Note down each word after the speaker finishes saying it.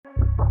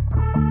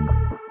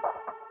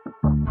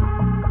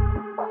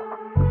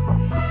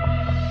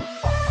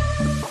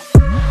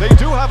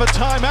have a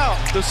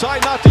timeout.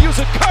 Decide not to use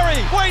it. Curry,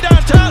 way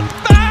downtown.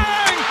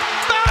 Bang!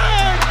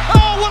 Bang!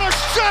 Oh, what a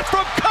shot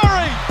from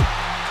Curry!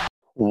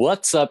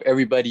 What's up,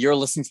 everybody? You're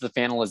listening to the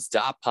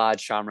Fanalist.pod.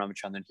 Shyam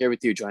Ramachandran here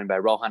with you, joined by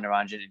Rohan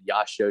Yash and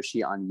Yash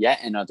Yoshi on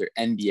yet another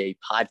NBA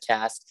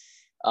podcast.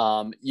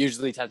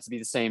 Usually tends to be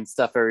the same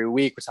stuff every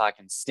week. We're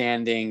talking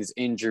standings,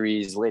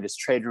 injuries, latest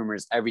trade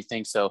rumors,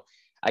 everything. So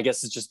I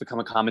guess it's just become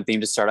a common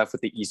theme to start off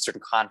with the Eastern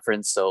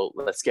Conference. So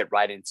let's get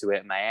right into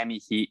it. Miami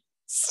Heat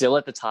still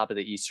at the top of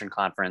the Eastern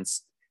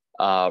Conference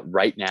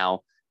right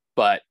now.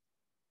 But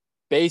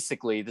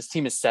basically, this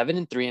team is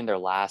 7-3 in their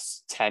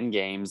last 10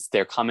 games.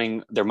 Their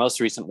most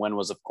recent win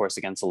was, of course,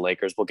 against the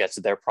Lakers. We'll get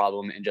to their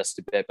problem in just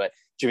a bit. But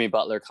Jimmy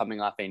Butler coming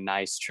off a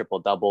nice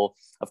triple-double.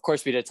 Of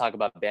course, we did talk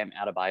about Bam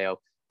Adebayo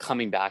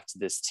coming back to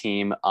this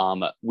team.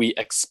 We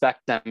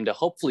expect them to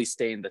hopefully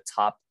stay in the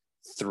top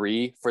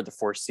 3 for the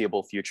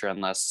foreseeable future,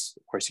 unless,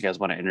 of course, you guys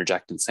want to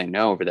interject and say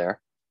no over there.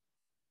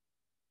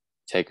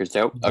 Takers,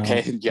 nope.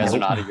 Okay, you guys are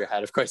nodding your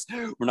head. Of course,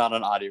 we're not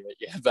on audio right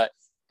yet. But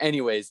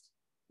anyways,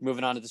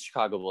 moving on to the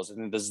Chicago Bulls. I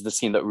think this is the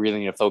team that we really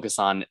need to focus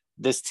on.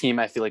 This team,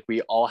 I feel like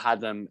we all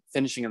had them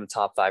finishing in the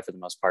top 5 for the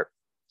most part.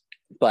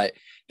 But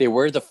they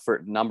were the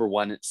number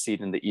 1 seed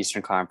in the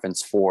Eastern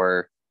Conference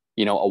for,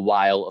 a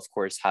while, of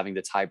course, having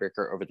the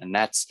tiebreaker over the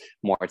Nets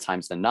more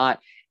times than not.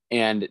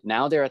 And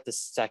now they're at the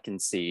 2nd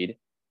seed.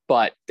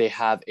 But they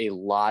have a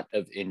lot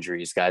of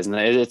injuries, guys. And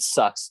it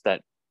sucks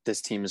that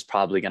this team is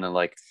probably going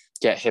to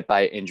get hit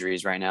by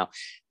injuries right now.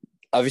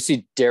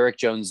 Obviously, Derrick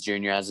Jones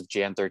Jr. as of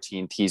Jan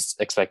 13th, he's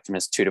expected to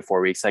miss 2 to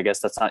 4 weeks. I guess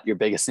that's not your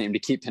biggest name to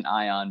keep an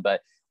eye on. But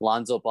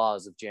Lonzo Ball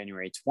as of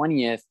January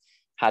 20th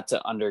had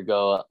to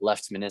undergo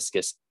left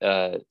meniscus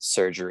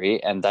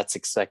surgery. And that's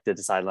expected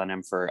to sideline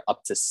him for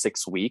up to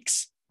 6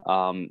 weeks.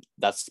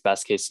 That's the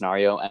best case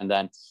scenario. And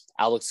then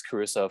Alex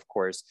Caruso, of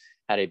course,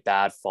 had a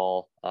bad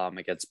fall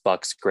against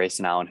Bucks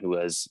Grayson Allen, who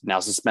was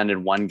now suspended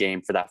 1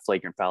 game for that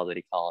flagrant foul that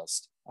he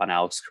caused on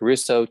Alex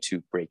Caruso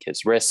to break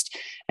his wrist.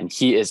 And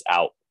he is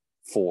out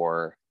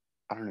for,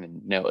 I don't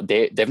even know.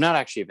 They've not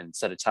actually even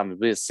set a time. I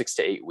believe 6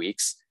 to 8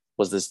 weeks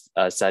was this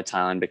said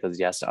timeline because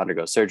he has to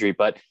undergo surgery.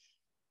 But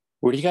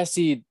where do you guys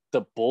see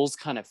the Bulls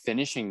kind of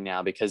finishing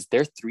now? Because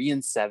they're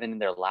 3-7 in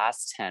their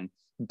last 10.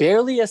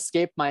 Barely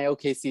escaped my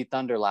OKC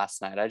Thunder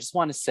last night. I just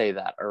want to say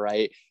that, all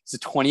right? It's a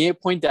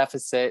 28-point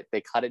deficit.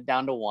 They cut it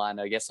down to 1.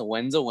 I guess a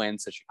win's a win,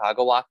 so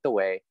Chicago walked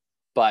away.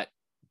 But,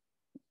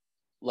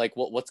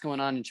 what's going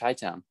on in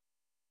Chi-Town?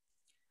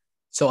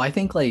 So I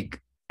think,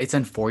 it's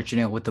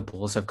unfortunate what the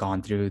Bulls have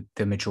gone through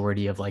the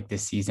majority of,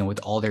 this season with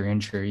all their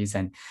injuries.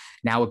 And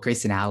now what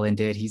Grayson Allen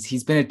did,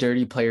 he's been a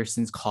dirty player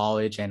since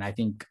college. And I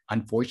think,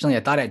 unfortunately, I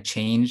thought it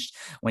changed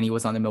when he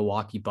was on the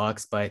Milwaukee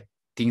Bucks, but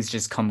things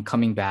just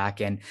coming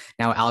back. And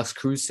now Alex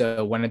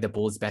Caruso, one of the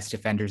Bulls' best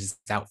defenders, is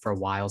out for a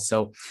while.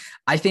 So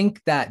I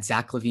think that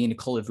Zach LaVine,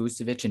 Nikola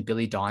Vucevic, and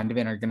Billy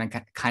Donovan are going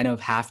to kind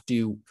of have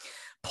to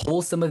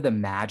pull some of the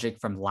magic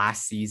from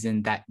last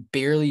season that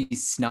barely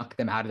snuck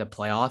them out of the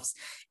playoffs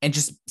and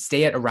just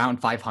stay at around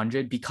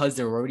 500, because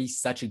they're already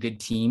such a good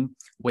team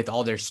with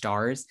all their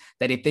stars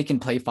that if they can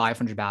play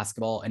 500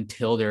 basketball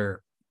until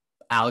they're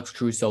Alex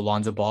Caruso,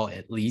 Lonzo Ball,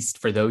 at least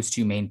for those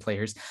 2 main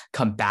players,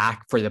 come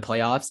back for the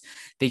playoffs,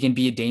 they can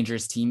be a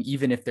dangerous team,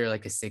 even if they're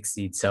a 6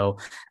 seed. So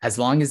as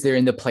long as they're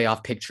in the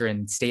playoff picture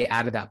and stay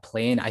out of that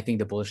play-in, I think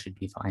the Bulls should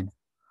be fine.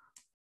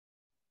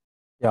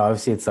 Yeah,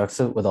 obviously it sucks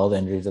with all the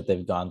injuries that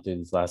they've gone through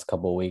these last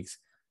couple of weeks.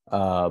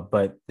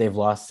 But they've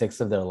lost 6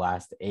 of their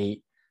last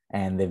 8,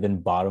 and they've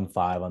been bottom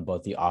 5 on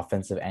both the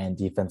offensive and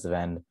defensive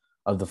end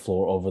of the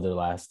floor over their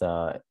last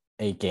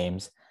 8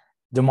 games.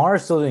 DeMar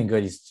is still doing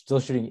good. He's still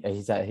shooting.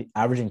 He's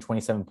averaging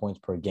 27 points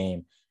per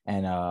game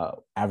and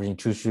averaging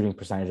true shooting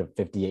percentage of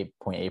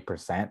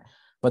 58.8%.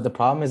 But the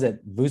problem is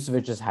that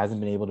Vucevic just hasn't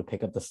been able to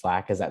pick up the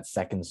slack as that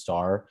second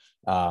star,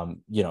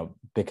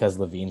 because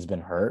LaVine's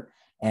been hurt.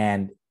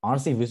 And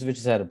honestly, Vucevic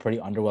has had a pretty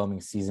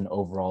underwhelming season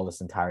overall this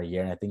entire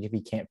year. And I think if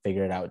he can't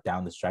figure it out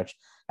down the stretch,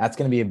 that's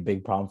going to be a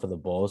big problem for the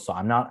Bulls. So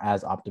I'm not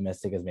as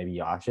optimistic as maybe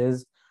Yash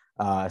is,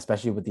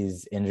 especially with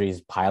these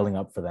injuries piling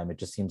up for them. It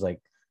just seems like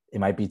it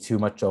might be too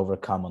much to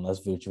overcome unless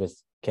Vucevic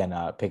can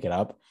pick it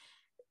up.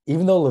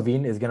 Even though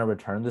LaVine is going to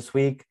return this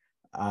week,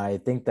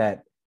 I think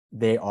that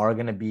they are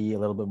going to be a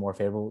little bit more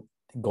favorable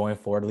going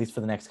forward, at least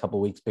for the next couple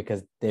of weeks,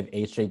 because they have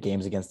 8 straight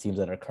games against teams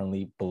that are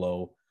currently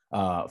below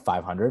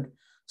 500.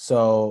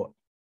 So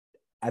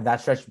that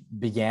stretch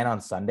began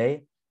on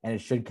Sunday, and it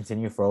should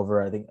continue for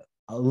over, I think,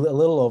 a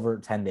little over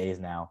 10 days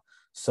now.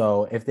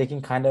 So if they can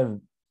kind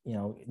of,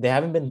 they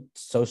haven't been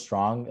so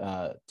strong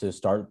to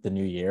start the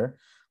new year,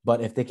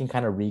 but if they can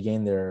kind of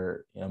regain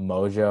their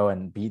mojo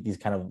and beat these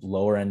kind of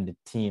lower end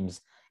teams,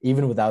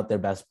 even without their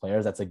best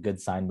players, that's a good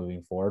sign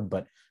moving forward.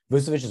 But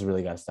Vucevic has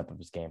really got to step up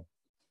his game.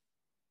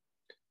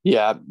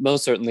 Yeah,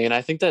 most certainly. And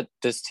I think that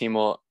this team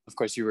will, of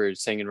course, you were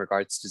saying in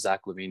regards to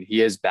Zach LaVine,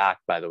 he is back,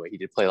 by the way. He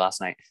did play last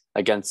night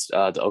against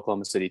the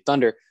Oklahoma City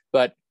Thunder.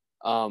 But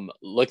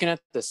looking at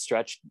the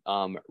stretch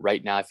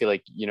right now, I feel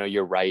like,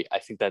 you're right. I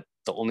think that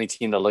the only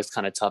team that looks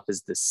kind of tough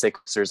is the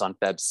Sixers on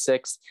Feb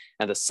 6th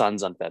and the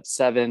Suns on Feb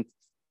 7th.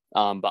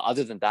 But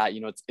other than that,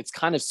 it's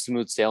kind of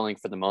smooth sailing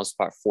for the most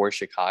part for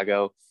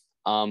Chicago.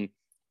 I'm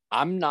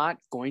not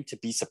going to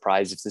be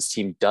surprised if this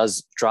team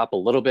does drop a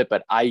little bit,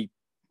 but I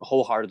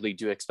wholeheartedly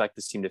do expect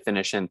this team to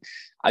finish in,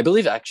 I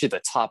believe, actually the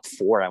top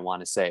 4, I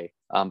want to say,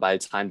 by the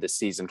time this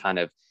season kind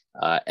of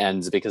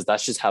ends, because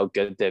that's just how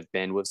good they've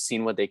been. We've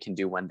seen what they can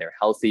do when they're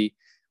healthy.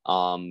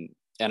 And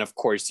of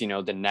course,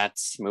 the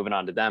Nets, moving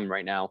on to them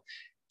right now,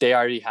 they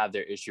already have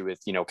their issue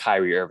with,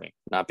 Kyrie Irving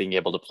not being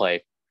able to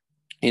play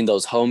in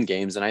those home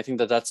games. And I think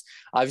that that's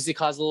obviously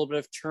caused a little bit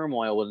of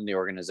turmoil within the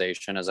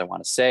organization, as I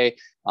want to say,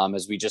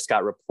 as we just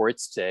got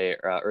reports today,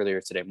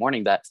 earlier today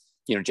morning, that,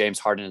 James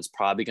Harden is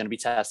probably going to be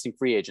testing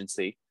free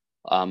agency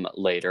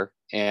later.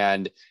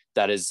 And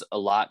that is a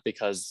lot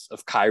because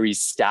of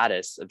Kyrie's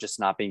status of just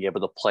not being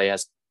able to play,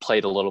 has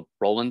played a little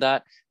role in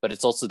that. But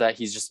it's also that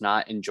he's just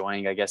not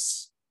enjoying, I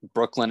guess,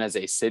 Brooklyn as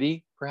a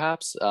city,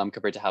 perhaps,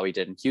 compared to how he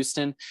did in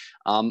Houston.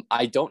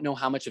 I don't know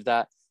how much of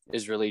that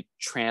is really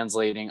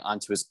translating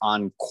onto his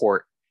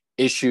on-court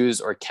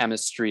issues or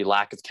chemistry,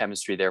 lack of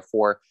chemistry,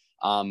 therefore.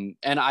 And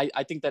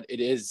I think that it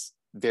is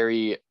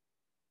very,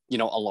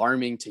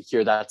 alarming to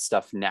hear that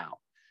stuff now,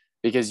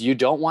 because you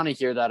don't want to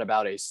hear that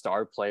about a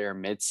star player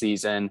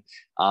mid-season,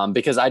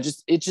 because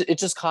it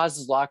just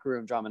causes locker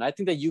room drama. And I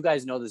think that you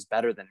guys know this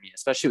better than me,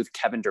 especially with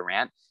Kevin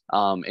Durant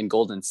in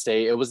Golden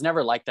State. It was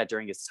never like that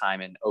during his time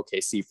in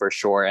OKC, for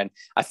sure. And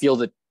I feel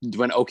that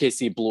when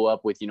OKC blew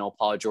up with,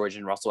 Paul George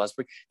and Russell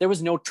Westbrook, there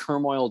was no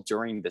turmoil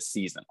during the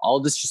season. All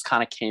of this just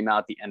kind of came out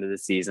at the end of the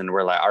season.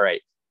 We're like, all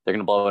right, they're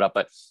going to blow it up.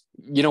 But,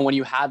 when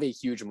you have a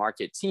huge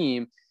market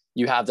team,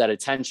 you have that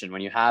attention.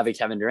 When you have a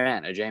Kevin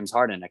Durant, a James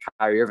Harden, a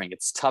Kyrie Irving,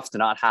 it's tough to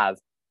not have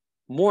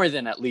more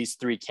than at least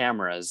 3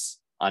 cameras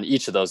on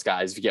each of those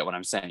guys, if you get what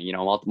I'm saying,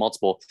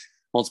 multiple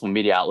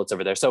media outlets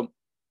over there. So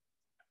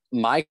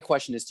my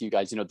question is to you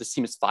guys, this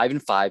team is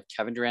 5-5.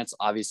 Kevin Durant's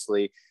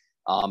obviously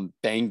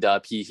banged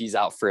up. He's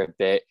out for a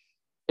bit.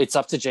 It's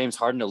up to James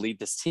Harden to lead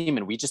this team.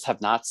 And we just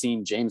have not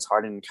seen James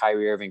Harden and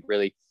Kyrie Irving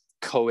really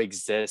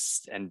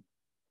coexist and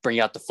bring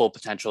out the full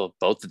potential of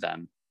both of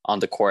them on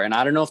the court. And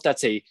I don't know if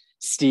that's a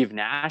Steve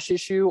Nash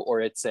issue,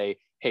 or it's a,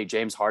 hey,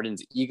 James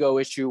Harden's ego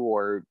issue,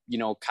 or,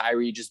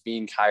 Kyrie just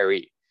being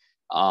Kyrie.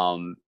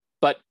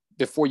 But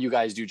before you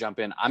guys do jump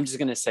in, I'm just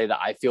going to say that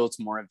I feel it's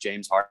more of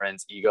James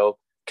Harden's ego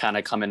kind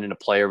of coming into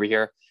play over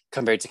here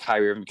compared to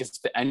Kyrie Irving, because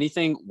if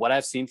anything, what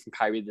I've seen from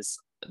Kyrie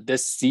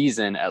this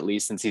season, at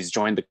least since he's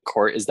joined the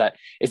court, is that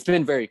it's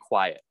been very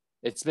quiet.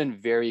 It's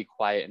been very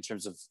quiet in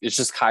terms of, it's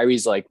just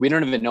Kyrie's like, we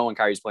don't even know when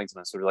Kyrie's playing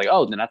something. So we're like,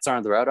 oh, the Nets are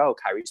on the road. Oh,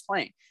 Kyrie's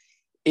playing.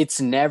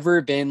 It's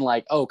never been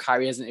like, oh,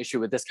 Kyrie has an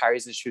issue with this, Kyrie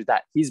has an issue with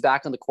that. He's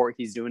back on the court.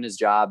 He's doing his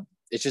job.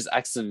 It's just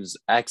X's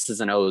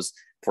and O's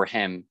for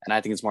him. And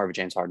I think it's more of a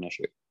James Harden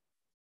issue.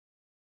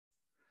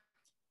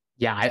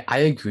 Yeah, I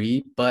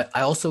agree. But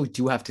I also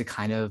do have to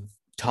kind of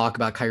talk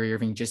about Kyrie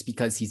Irving just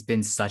because he's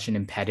been such an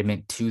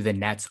impediment to the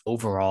Nets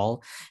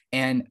overall.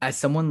 And as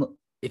someone,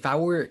 if I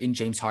were in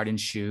James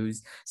Harden's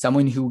shoes,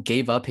 someone who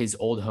gave up his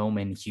old home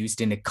in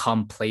Houston to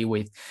come play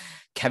with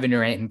Kevin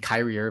Durant and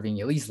Kyrie Irving,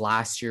 at least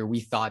last year, we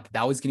thought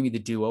that was going to be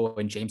the duo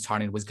and James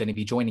Harden was going to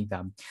be joining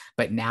them.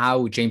 But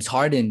now James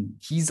Harden,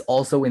 he's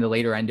also in the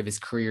later end of his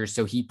career.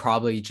 So he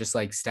probably, just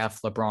like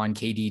Steph, LeBron,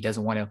 KD,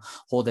 doesn't want to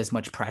hold as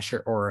much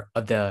pressure or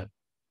of the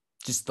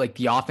just like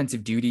the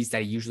offensive duties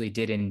that he usually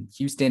did in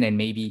Houston and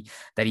maybe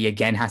that he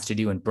again has to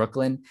do in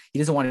Brooklyn. He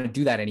doesn't want to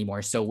do that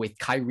anymore. So with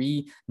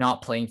Kyrie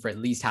not playing for at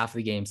least half of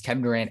the games,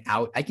 Kevin Durant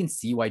out, I can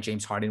see why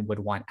James Harden would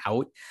want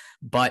out.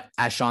 But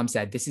as Shyam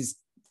said, this is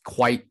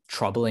quite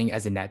troubling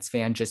as a Nets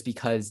fan, just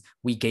because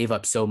we gave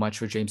up so much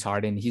for James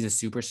Harden. He's a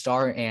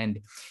superstar. And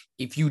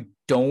if you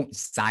don't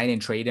sign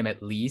and trade him,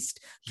 at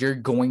least you're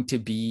going to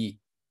be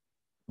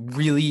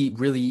really,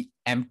 really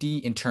empty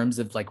in terms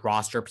of like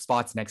roster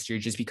spots next year,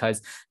 just because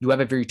you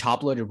have a very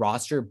top loaded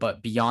roster,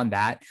 but beyond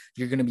that,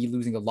 you're going to be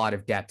losing a lot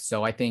of depth.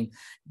 So I think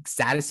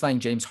satisfying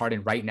James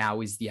Harden right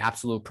now is the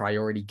absolute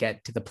priority.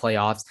 Get to the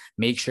playoffs,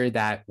 make sure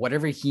that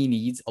whatever he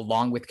needs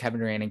along with Kevin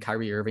Durant and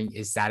Kyrie Irving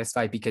is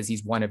satisfied, because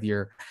he's one of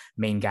your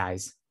main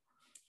guys.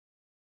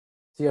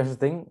 See, the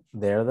thing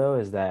there though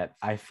is that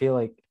I feel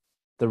like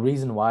the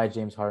reason why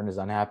James Harden is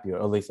unhappy, or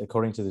at least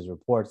according to these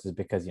reports, is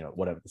because,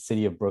 whatever, the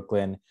city of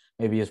Brooklyn,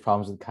 maybe his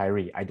problems with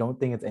Kyrie. I don't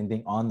think it's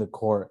anything on the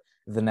court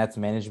the Nets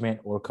management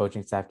or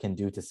coaching staff can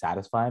do to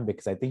satisfy him,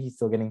 because I think he's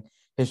still getting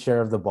his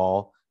share of the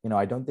ball.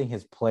 I don't think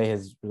his play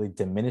has really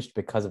diminished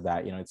because of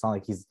that. It's not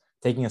like he's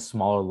taking a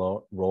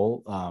smaller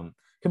role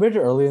compared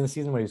to earlier in the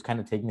season where he was kind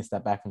of taking a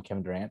step back from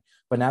Kevin Durant.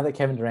 But now that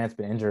Kevin Durant's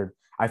been injured,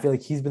 I feel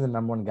like he's been the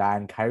number one guy,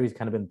 and Kyrie's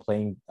kind of been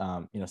playing,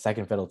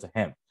 second fiddle to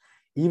him.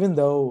 Even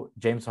though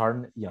James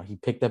Harden, he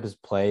picked up his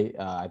play,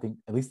 I think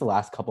at least the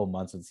last couple of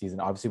months of the season.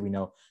 Obviously, we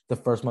know the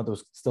first month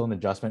was still an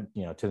adjustment,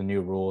 to the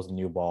new rules, the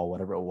new ball,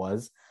 whatever it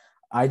was.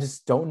 I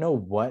just don't know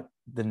what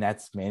the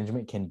Nets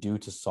management can do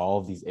to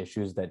solve these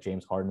issues that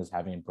James Harden is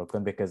having in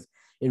Brooklyn, because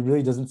it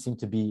really doesn't seem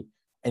to be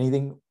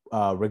anything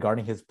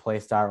regarding his play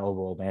style or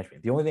overall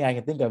management. The only thing I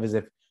can think of is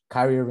if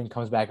Kyrie Irving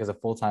comes back as a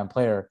full-time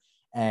player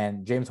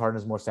and James Harden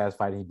is more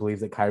satisfied and he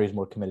believes that Kyrie is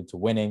more committed to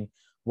winning,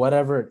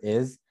 whatever it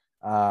is,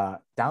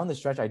 down the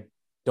stretch, I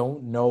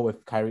don't know if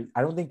I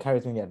don't think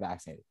Kyrie's going to get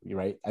vaccinated. You're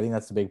right. I think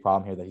that's the big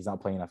problem here, that he's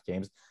not playing enough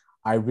games.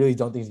 I really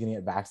don't think he's going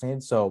to get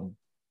vaccinated. So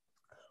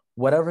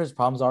whatever his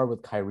problems are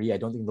with Kyrie, I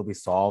don't think they'll be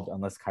solved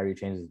unless Kyrie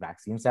changes his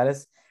vaccine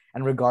status.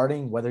 And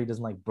regarding whether he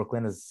doesn't like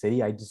Brooklyn as a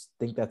city, I just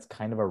think that's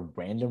kind of a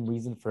random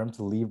reason for him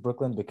to leave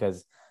Brooklyn,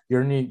 because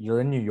you're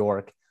in New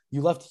York.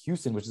 You left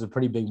Houston, which is a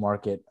pretty big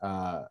market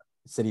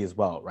city as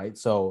well, right?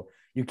 So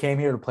you came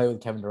here to play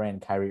with Kevin Durant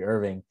and Kyrie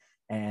Irving.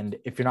 And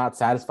if you're not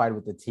satisfied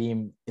with the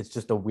team, it's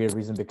just a weird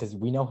reason, because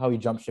we know how he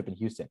jumped ship in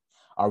Houston.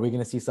 Are we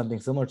going to see something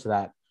similar to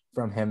that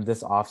from him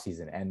this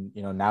offseason? And,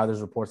 now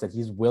there's reports that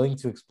he's willing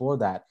to explore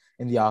that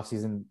in the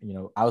offseason,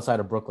 outside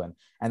of Brooklyn.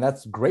 And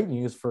that's great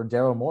news for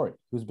Daryl Morey,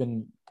 who's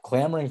been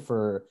clamoring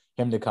for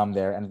him to come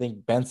there. And I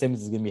think Ben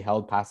Simmons is going to be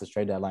held past the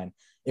trade deadline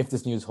if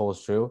this news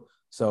holds true.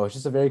 So it's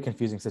just a very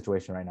confusing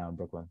situation right now in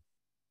Brooklyn.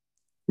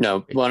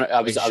 No, well,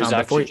 I was Sean,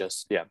 actually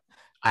just, yeah.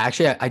 I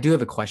do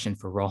have a question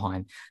for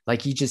Rohan.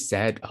 Like he just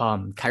said,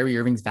 Kyrie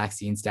Irving's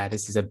vaccine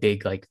status is a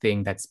big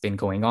thing that's been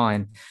going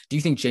on. Do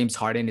you think James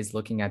Harden is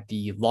looking at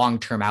the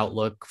long-term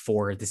outlook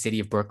for the city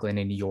of Brooklyn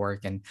and New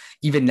York, and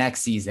even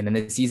next season and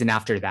the season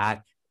after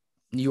that?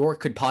 New York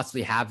could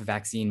possibly have a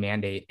vaccine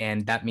mandate,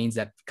 and that means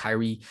that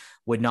Kyrie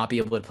would not be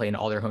able to play in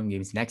all their home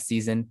games next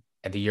season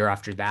and the year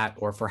after that,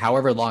 or for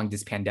however long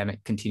this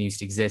pandemic continues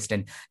to exist.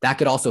 And that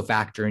could also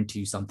factor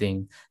into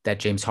something that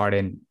James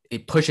Harden,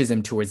 it pushes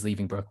him towards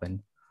leaving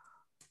Brooklyn.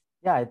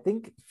 Yeah, I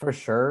think for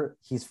sure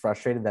he's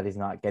frustrated that he's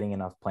not getting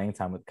enough playing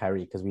time with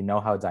Kyrie, because we know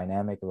how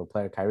dynamic of a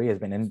player Kyrie has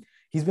been. And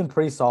he's been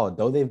pretty solid.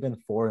 Though they've been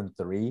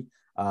 4-3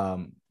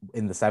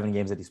 in the 7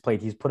 games that he's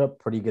played, he's put up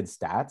pretty good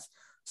stats.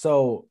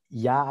 So,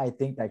 yeah, I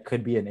think that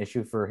could be an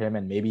issue for him.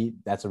 And maybe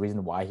that's a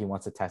reason why he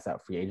wants to test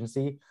out free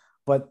agency.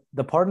 But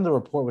the part in the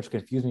report which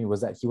confused me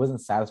was that he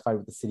wasn't satisfied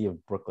with the city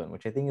of Brooklyn,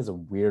 which I think is a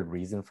weird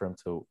reason for him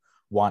to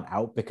want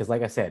out. Because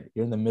like I said,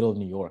 you're in the middle of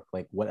New York.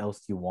 Like, what else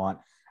do you want?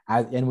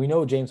 And we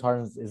know James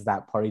Harden is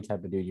that party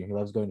type of dude. He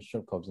loves going to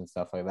strip clubs and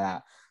stuff like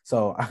that.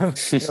 So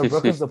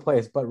Brooklyn's the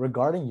place. But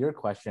regarding your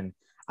question,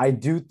 I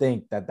do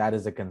think that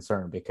is a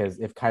concern, because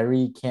if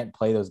Kyrie can't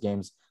play those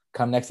games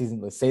come next season,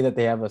 let's say that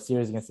they have a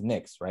series against the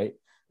Knicks, right?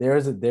 There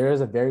is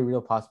a very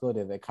real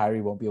possibility that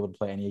Kyrie won't be able to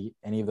play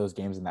any of those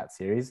games in that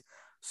series.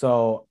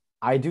 So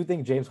I do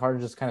think James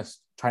Harden just kind of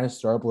trying to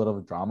stir up a little bit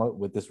of drama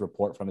with this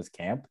report from his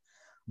camp.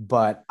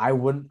 But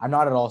I'm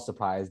not at all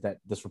surprised that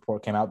this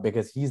report came out,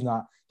 because he's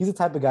the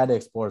type of guy to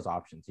explore his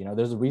options.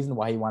 There's a reason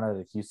why he wanted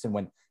to Houston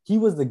when he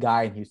was the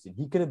guy in Houston.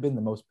 He could have been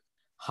the most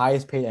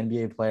highest paid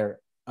NBA player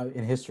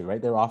in history,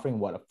 right? They were offering a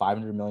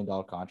 $500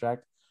 million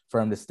contract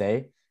for him to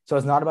stay. So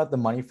it's not about the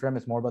money for him.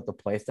 It's more about the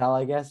play style,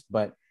 I guess.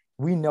 But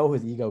we know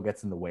his ego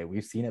gets in the way.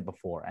 We've seen it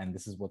before, and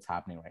this is what's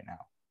happening right now.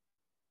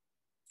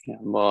 Yeah,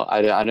 well,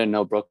 I didn't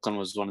know Brooklyn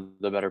was one of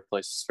the better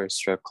places for a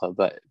strip club,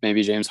 but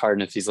maybe James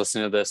Harden, if he's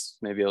listening to this,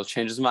 maybe he'll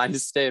change his mind to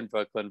stay in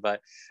Brooklyn. But,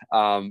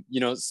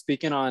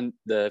 speaking on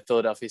the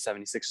Philadelphia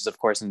 76ers, of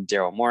course, and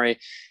Daryl Morey,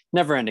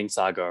 never ending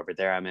saga over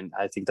there. I mean,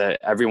 I think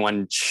that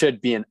everyone should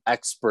be an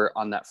expert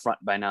on that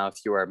front by now if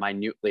you are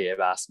minutely a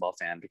basketball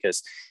fan,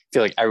 because I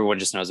feel like everyone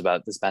just knows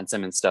about this Ben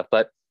Simmons stuff.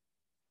 But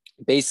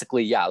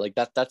basically, yeah,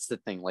 that's the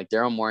thing. Like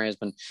Daryl Morey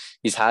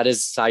he's had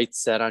his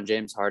sights set on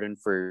James Harden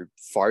for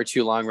far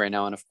too long right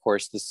now. And of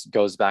course, this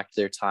goes back to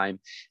their time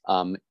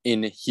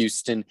in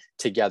Houston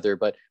together.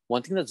 But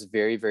one thing that's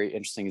very, very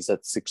interesting is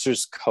that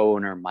Sixers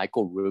co-owner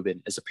Michael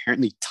Rubin is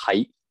apparently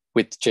tight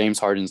with James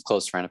Harden's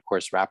close friend, of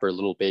course, rapper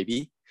Lil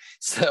Baby.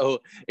 So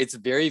it's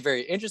very,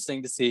 very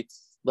interesting to see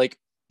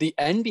the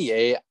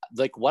NBA,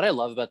 what I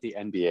love about the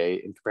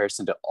NBA in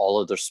comparison to all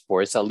other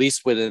sports, at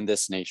least within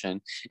this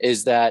nation,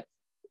 is that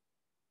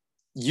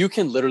you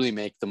can literally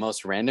make the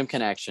most random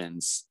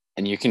connections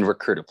and you can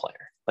recruit a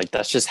player.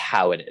 That's just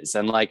how it is.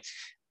 And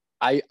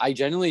I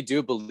genuinely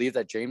do believe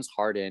that James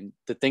Harden,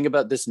 the thing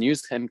about this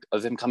news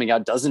of him coming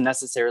out doesn't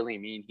necessarily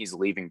mean he's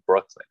leaving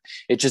Brooklyn.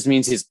 It just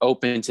means he's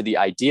open to the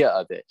idea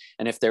of it.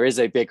 And if there is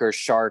a bigger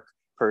shark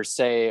per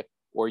se,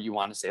 or you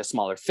want to say a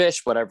smaller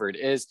fish, whatever it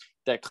is,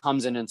 that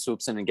comes in and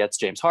swoops in and gets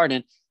James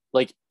Harden,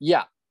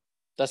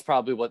 that's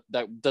probably what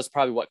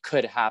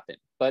could happen.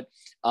 But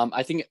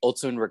I think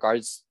also in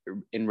regards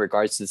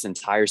to this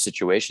entire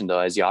situation, though,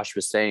 as Yash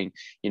was saying,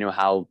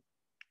 how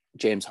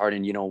James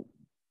Harden,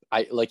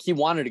 he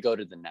wanted to go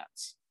to the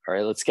Nets. All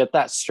right, let's get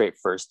that straight.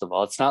 First of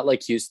all, it's not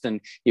like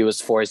Houston, he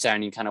was forced out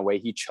any kind of way.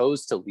 He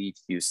chose to leave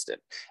Houston.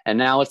 And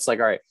now it's all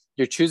right,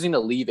 you're choosing to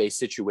leave a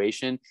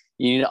situation.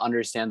 You need to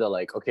understand that,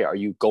 okay, are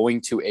you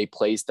going to a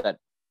place that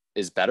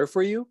is better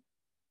for you?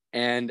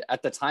 And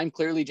at the time,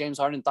 clearly James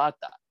Harden thought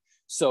that.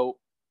 So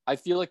I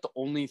feel like the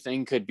only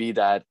thing could be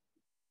that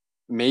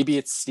maybe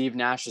it's Steve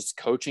Nash's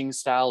coaching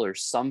style or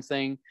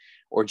something,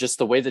 or just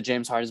the way that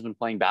James Harden's been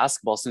playing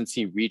basketball since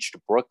he reached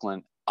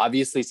Brooklyn.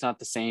 Obviously, it's not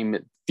the same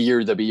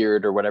fear the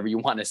beard or whatever you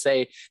want to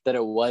say that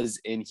it was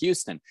in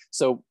Houston.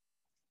 So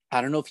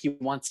I don't know if he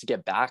wants to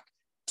get back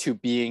to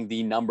being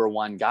the number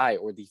one guy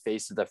or the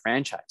face of the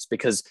franchise,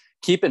 because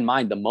keep in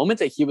mind, the moment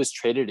that he was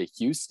traded to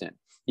Houston,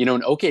 You know,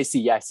 in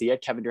OKC, yes, he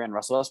had Kevin Durant and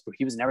Russell Westbrook, but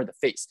he was never the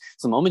face.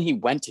 So the moment he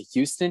went to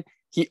Houston,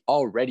 he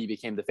already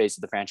became the face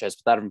of the franchise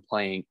without even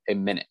playing a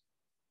minute.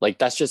 Like,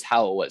 that's just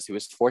how it was. He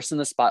was forced in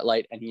the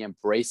spotlight and he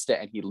embraced it,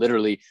 and he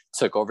literally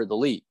took over the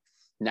league.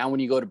 Now when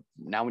you go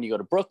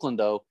to Brooklyn,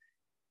 though,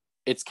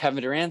 it's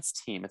Kevin Durant's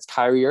team. It's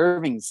Kyrie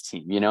Irving's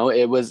team. You know,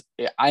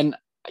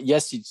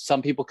 yes,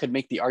 some people could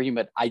make the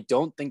argument. I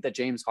don't think that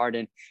James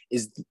Harden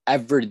is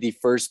ever the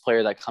first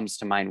player that comes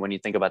to mind when you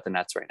think about the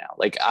Nets right now.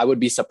 Like, I would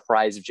be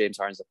surprised if James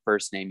Harden's the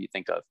first name you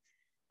think of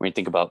when you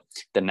think about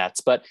the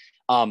Nets. But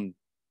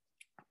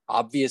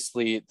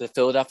obviously the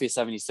Philadelphia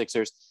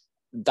 76ers,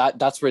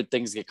 that's where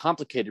things get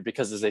complicated,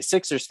 because as a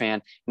Sixers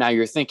fan, now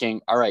you're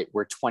thinking, all right,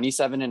 we're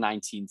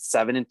 27-19,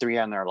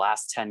 7-3 on their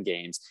last 10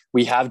 games.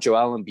 We have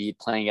Joel Embiid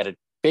playing at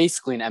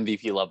basically an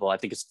MVP level. I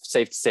think it's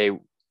safe to say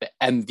the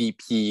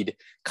MVP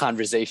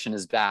conversation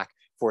is back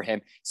for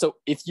him. So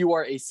if you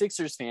are a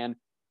Sixers fan,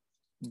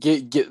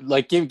 give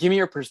me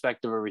your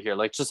perspective over here.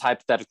 Like, just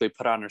hypothetically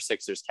put on our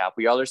Sixers cap.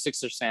 We all are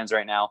Sixers fans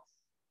right now.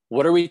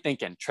 What are we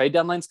thinking? Trade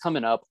deadline's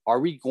coming up. Are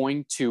we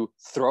going to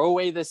throw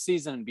away this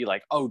season and be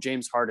like, oh,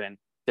 James Harden,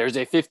 there's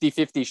a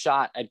 50-50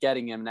 shot at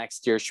getting him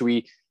next year. Should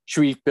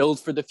we build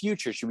for the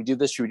future? Should we do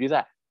this? Should we do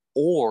that?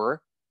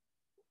 Or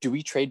do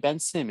we trade Ben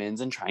Simmons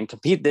and try and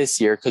compete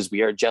this year, because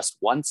we are just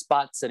one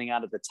spot sitting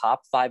out of the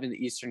top 5 in the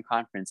Eastern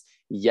Conference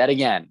yet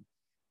again?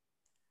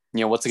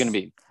 You know, what's it going to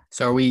be?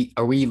 So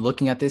are we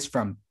looking at this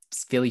from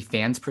Philly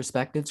fans'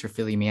 perspectives or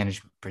Philly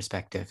management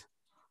perspective?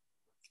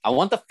 I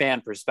want the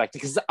fan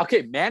perspective, because,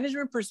 okay,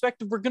 management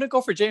perspective, we're going to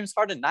go for James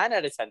Harden 9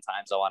 out of 10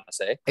 times, I want to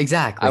say.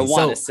 Exactly. I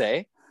want to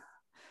say.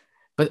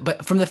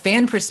 But from the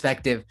fan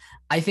perspective,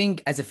 I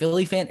think as a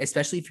Philly fan,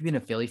 especially if you've been a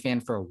Philly fan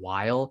for a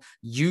while,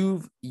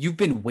 you've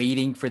been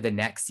waiting for the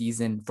next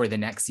season,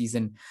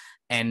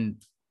 and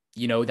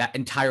you know, that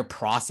entire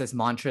process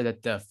mantra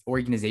that the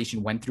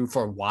organization went through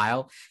for a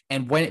while.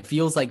 And when it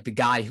feels like the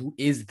guy who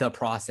is the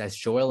process,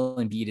 Joel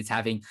Embiid, is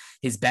having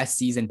his best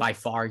season by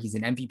far, he's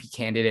an MVP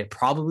candidate.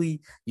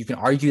 Probably you can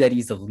argue that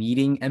he's the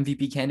leading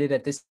MVP candidate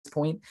at this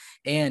point.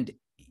 And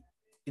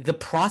the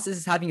process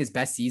is having his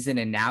best season.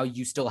 And now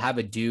you still have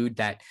a dude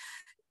that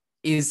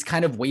is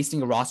kind of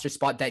wasting a roster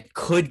spot that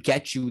could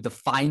get you the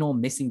final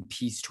missing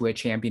piece to a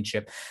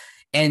championship.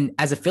 And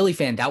as a Philly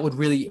fan, that would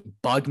really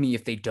bug me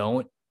if they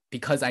don't,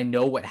 because I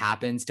know what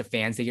happens to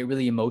fans. They get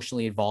really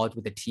emotionally involved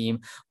with the team.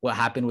 What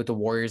happened with the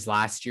Warriors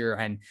last year,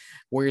 and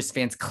Warriors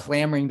fans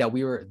clamoring that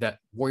the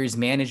Warriors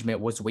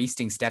management was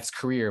wasting Steph's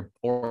career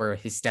or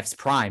Steph's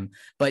prime.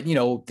 But, you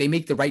know, they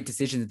make the right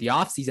decisions in the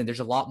offseason. There's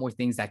a lot more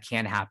things that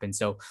can happen.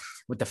 So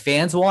what the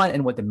fans want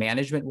and what the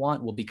management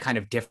want will be kind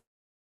of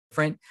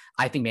different.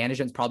 I think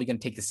management's probably going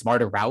to take the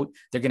smarter route.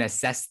 They're going to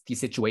assess the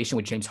situation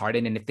with James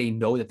Harden. And if they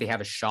know that they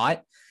have a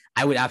shot,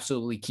 I would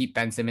absolutely keep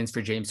Ben Simmons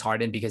for James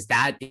Harden, because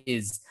that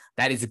is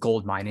a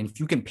gold mine. And if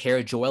you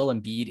compare Joel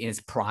Embiid in his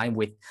prime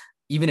with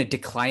even a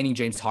declining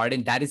James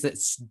Harden, that is a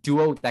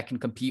duo that can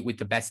compete with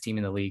the best team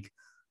in the league.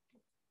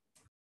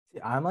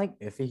 I'm like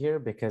iffy here,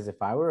 because if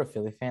I were a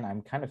Philly fan,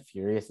 I'm kind of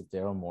furious at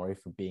Daryl Morey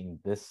for being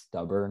this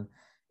stubborn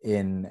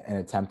in an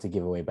attempt to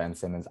give away Ben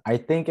Simmons. I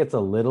think it's a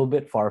little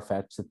bit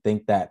far-fetched to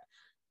think that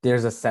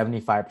there's a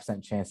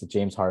 75% chance that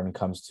James Harden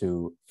comes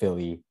to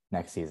Philly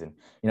next season.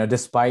 You know,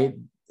 despite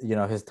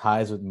his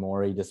ties with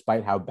Morey,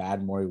 despite how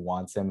bad Morey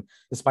wants him,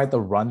 despite the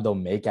run they'll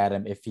make at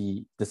him if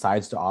he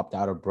decides to opt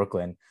out of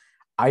Brooklyn,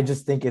 I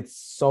just think it's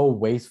so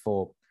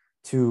wasteful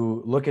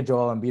to look at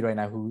Joel Embiid right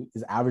now, who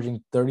is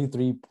averaging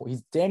 33.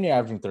 He's damn near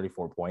averaging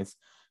 34 points,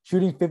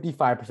 shooting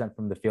 55%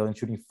 from the field and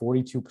shooting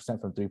 42%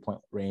 from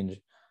 3-point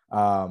range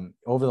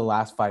over the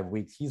last 5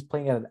 weeks. He's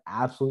playing at an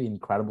absolutely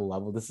incredible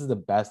level. This is the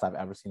best I've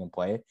ever seen him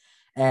play.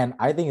 And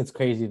I think it's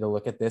crazy to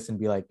look at this and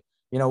be like,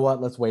 you know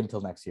what, let's wait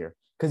until next year.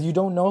 Because you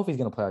don't know if he's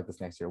going to play like this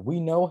next year. We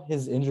know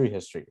his injury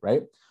history,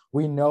 right?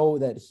 We know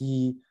that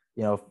he,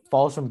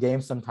 falls from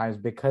games sometimes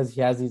because he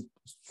has these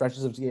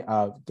stretches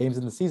of games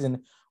in the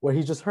season where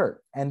he's just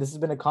hurt. And this has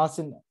been a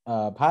constant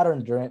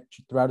pattern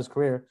throughout his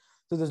career.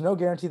 So there's no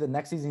guarantee that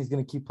next season he's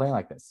going to keep playing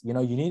like this. You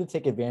need to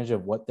take advantage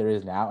of what there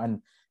is now.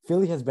 And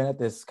Philly has been at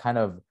this kind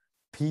of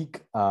peak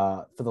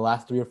for the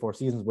last 3 or 4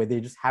 seasons where they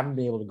just haven't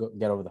been able to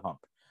get over the hump,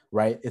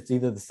 right? It's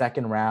either the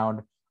second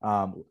round.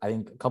 I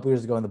think a couple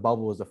years ago in the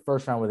bubble was the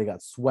first round where they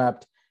got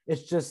swept.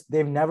 It's just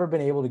they've never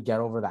been able to get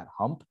over that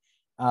hump.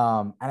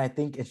 And I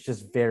think it's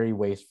just very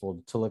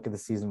wasteful to look at the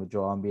season with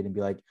Joel Embiid and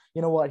be like,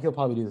 you know what, he'll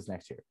probably do this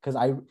next year.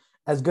 Because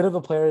as good of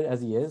a player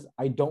as he is,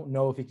 I don't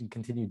know if he can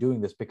continue doing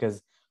this,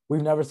 because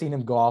we've never seen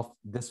him go off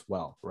this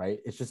well, right?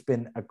 It's just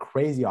been a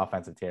crazy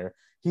offensive tear.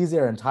 He's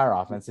their entire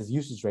offense. His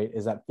usage rate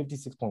is at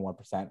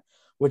 56.1%,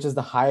 which is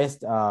the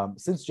highest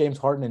since James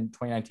Harden in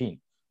 2019,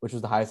 which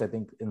was the highest, I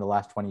think, in the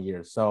last 20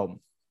 years. So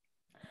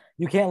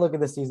you can't look at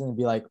this season and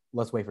be like,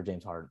 let's wait for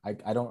James Harden.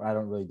 I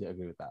don't really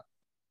agree with that.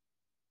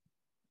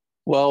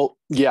 Well,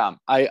 yeah,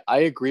 I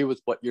agree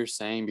with what you're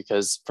saying,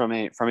 because from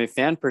a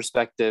fan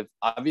perspective,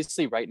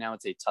 obviously right now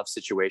it's a tough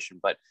situation,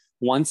 but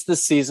once the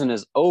season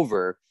is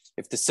over,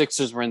 if the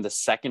Sixers were in the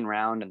second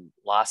round and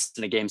lost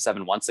in a game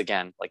 7 once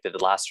again, like they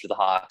did last year, the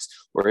Hawks,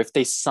 or if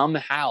they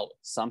somehow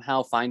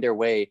find their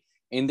way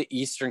in the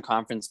Eastern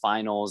Conference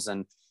Finals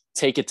and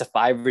take it to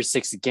 5 or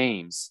 6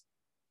 games,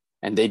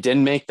 and they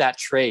didn't make that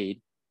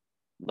trade,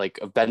 like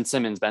of Ben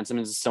Simmons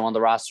is still on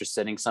the roster,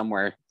 sitting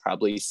somewhere,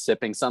 probably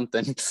sipping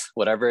something,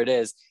 whatever it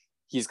is.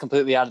 He's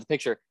completely out of the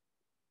picture.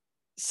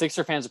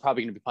 Sixer fans are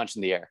probably going to be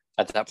punching the air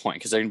at that point,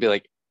 because they're going to be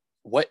like,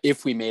 what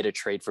if we made a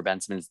trade for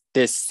Ben Simmons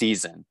this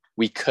season?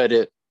 We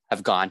could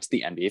have gone to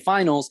the NBA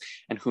Finals,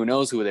 and who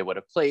knows who they would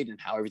have played and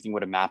how everything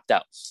would have mapped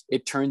out.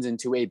 It turns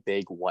into a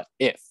big what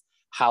if.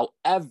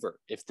 However,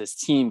 if this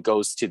team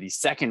goes to the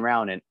second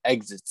round and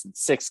exits in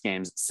 6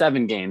 games,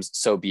 7 games,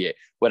 so be it.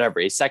 Whatever,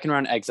 a second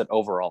round exit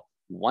overall,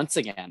 once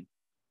again,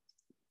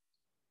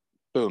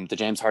 boom, the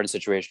James Harden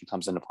situation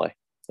comes into play.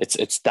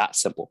 It's that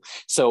simple.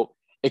 So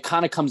it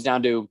kind of comes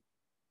down to,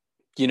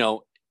 you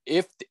know,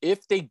 if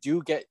they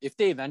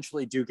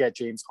eventually do get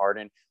James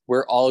Harden,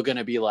 we're all going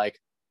to be like,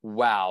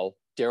 wow,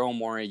 Daryl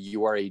Morey,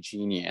 you are a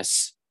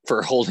genius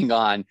for holding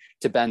on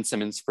to Ben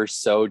Simmons for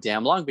so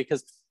damn long.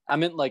 Because I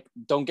mean, like,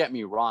 don't get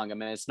me wrong. I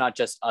mean, it's not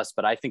just us,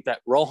 but I think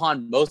that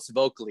Rohan most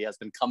vocally has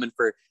been coming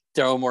for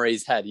Daryl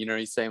Morey's head. You know,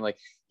 he's saying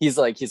he's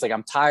like,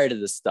 I'm tired of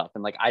this stuff.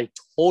 And like, I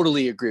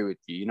totally agree with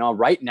you. You know,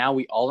 right now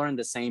we all are on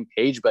the same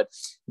page, but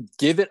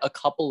give it a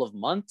couple of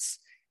months.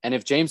 And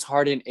if James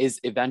Harden is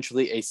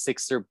eventually a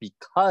Sixer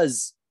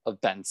because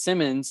of Ben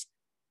Simmons,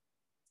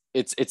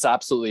 it's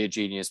absolutely a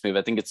genius move.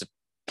 I think it's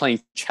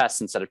playing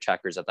chess instead of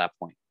checkers at that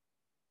point.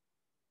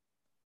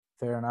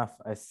 Fair enough.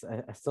 I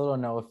still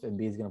don't know if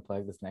Embiid is going to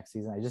play this next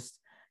season.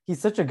 He's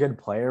such a good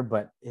player,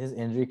 but his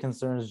injury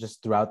concerns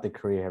just throughout the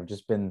career have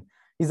just been,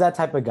 he's that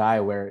type of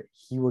guy where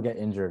he will get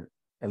injured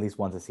at least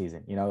once a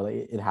season. You know,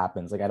 like, it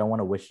happens. Like, I don't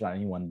want to wish it on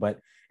anyone, but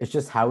it's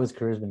just how his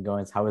career's been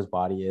going. It's how his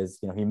body is.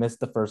 You know, he missed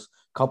the first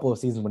couple of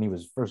seasons when he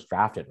was first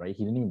drafted, right?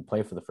 He didn't even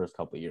play for the first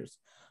couple of years.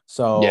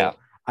 So yeah.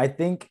 I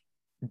think,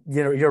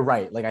 you know, you're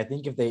right. Like, I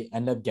think if they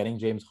end up getting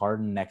James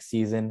Harden next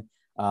season,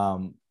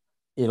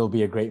 it'll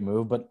be a great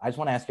move. But I just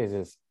want to ask you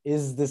guys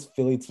is this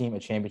Philly team a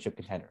championship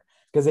contender?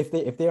 Because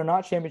if they are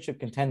not championship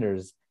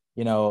contenders,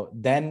 you know,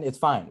 then it's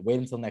fine. Wait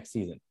until next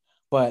season.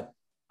 But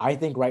I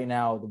think right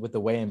now, with the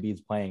way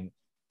Embiid's playing,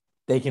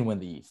 they can win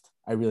the East.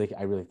 I really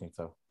think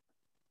so.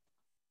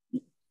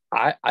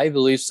 I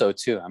believe so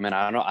too. I mean,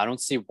 I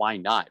don't see why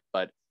not,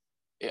 but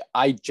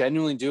I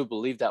genuinely do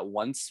believe that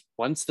once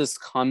this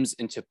comes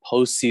into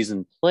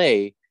postseason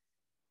play,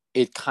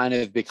 it kind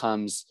of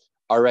becomes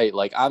all right.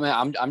 Like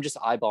I'm just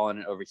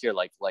eyeballing it over here.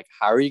 Like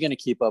how are you going to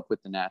keep up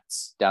with the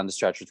Nets down the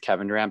stretch with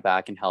Kevin Durant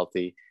back and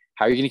healthy?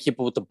 How are you going to keep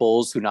up with the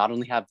Bulls, who not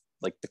only have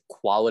like the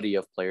quality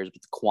of players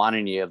but the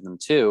quantity of them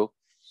too?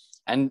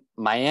 And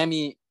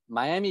Miami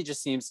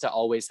just seems to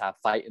always have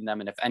fight in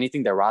them. And if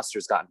anything, their roster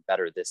has gotten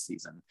better this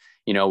season,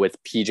 you know,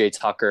 with PJ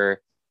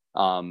Tucker,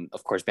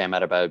 of course, Bam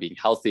Adebayo being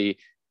healthy,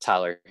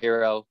 Tyler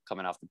Hero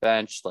coming off the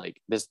bench.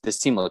 Like this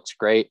team looks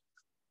great.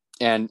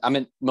 And I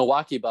mean,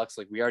 Milwaukee Bucks,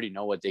 like we already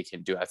know what they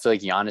can do. I feel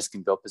like Giannis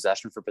can go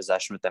possession for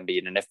possession with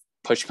Embiid. And if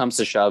push comes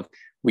to shove,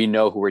 we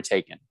know who we're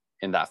taking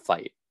in that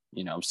fight,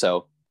 you know?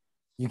 So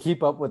you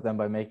keep up with them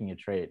by making a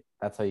trade.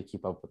 That's how you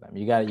keep up with them.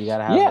 You gotta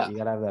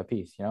have that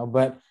piece, you know,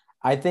 but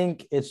I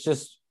think it's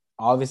just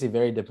obviously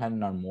very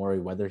dependent on Morey,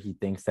 whether he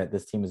thinks that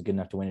this team is good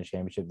enough to win a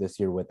championship this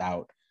year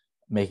without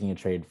making a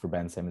trade for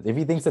Ben Simmons. If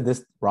he thinks that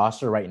this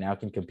roster right now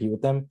can compete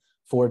with them,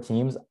 4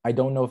 teams, I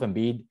don't know if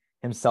Embiid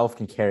himself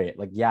can carry it.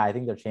 Like, yeah, I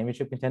think they're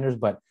championship contenders,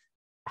 but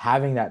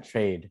having that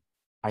trade,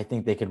 I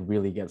think they could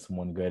really get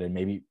someone good. And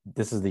maybe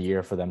this is the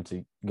year for them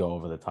to go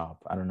over the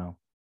top. I don't know.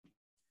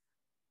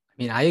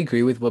 I mean, I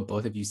agree with what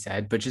both of you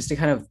said, but just to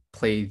kind of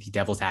play the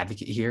devil's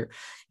advocate here,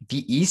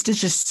 the East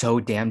is just so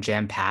damn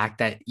jam-packed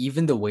that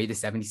even the way the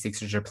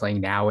 76ers are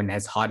playing now, and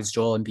as hot as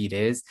Joel Embiid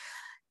is,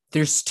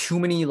 there's too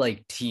many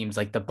like teams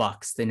like the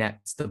Bucks, the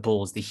Nets, the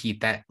Bulls, the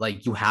Heat that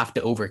like you have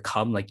to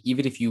overcome. Like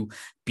even if you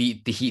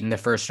beat the Heat in the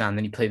first round,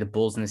 then you play the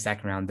Bulls in the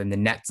second round, then the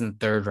Nets in the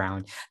third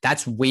round,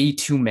 that's way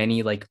too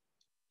many like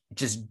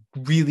just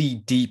really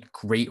deep,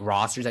 great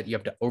rosters that you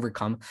have to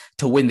overcome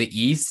to win the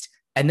East.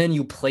 And then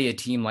you play a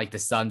team like the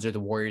Suns or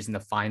the Warriors in the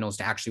finals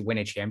to actually win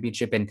a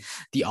championship. And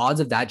the odds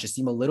of that just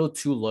seem a little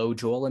too low.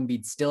 Joel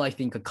Embiid still, I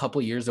think, a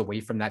couple years away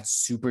from that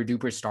super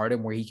duper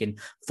stardom where he can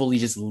fully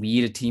just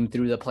lead a team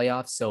through the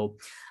playoffs. So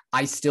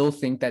I still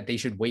think that they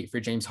should wait for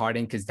James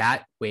Harden, because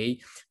that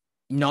way,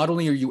 not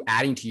only are you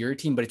adding to your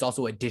team, but it's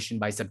also addition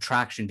by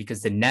subtraction,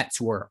 because the Nets,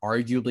 who are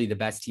arguably the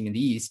best team in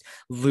the East,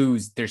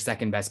 lose their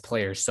second best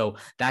player. So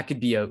that could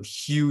be a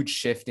huge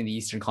shift in the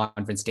Eastern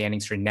Conference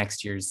standings for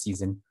next year's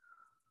season.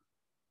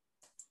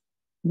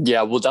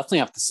 Yeah, we'll definitely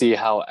have to see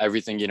how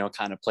everything, you know,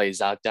 kind of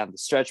plays out down the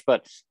stretch.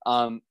 But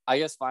I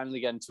guess finally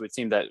getting to a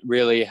team that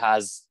really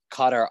has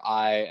caught our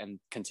eye and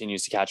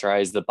continues to catch our eye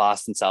is the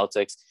Boston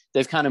Celtics.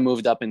 They've kind of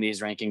moved up in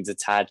these rankings.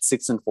 It's had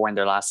 6-4 in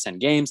their last 10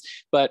 games.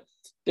 But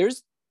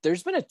there's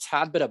been a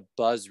tad bit of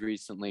buzz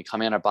recently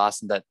coming out of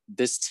Boston that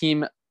this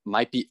team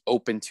might be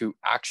open to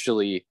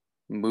actually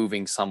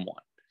moving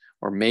someone,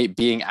 or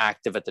being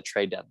active at the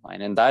trade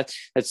deadline. And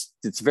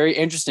it's very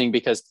interesting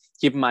because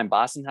keep in mind,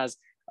 Boston has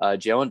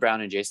Jaylen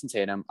Brown and Jason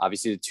Tatum,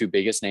 obviously the two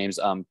biggest names.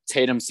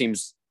 Tatum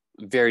seems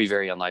very,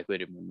 very unlikely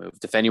to be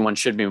moved. If anyone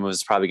should be moved,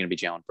 it's probably going to be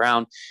Jaylen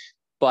Brown.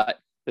 But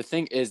the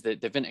thing is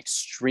that they've been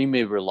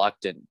extremely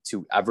reluctant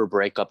to ever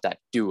break up that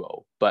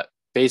duo. But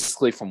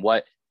basically from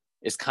what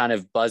is kind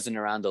of buzzing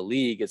around the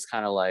league, it's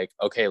kind of like,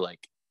 okay,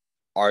 like,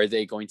 are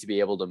they going to be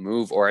able to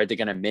move, or are they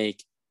going to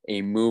make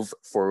a move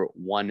for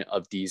one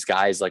of these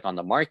guys like on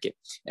the market?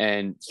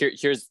 And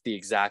here's the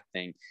exact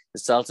thing. The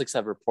Celtics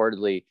have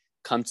reportedly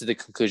come to the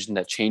conclusion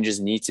that changes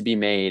need to be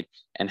made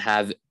and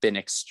have been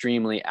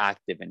extremely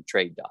active in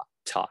trade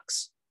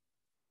talks.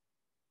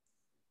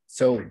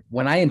 So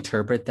when I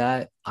interpret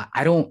that,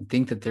 I don't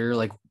think that they're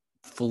like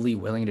fully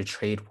willing to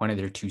trade one of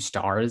their two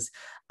stars.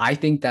 I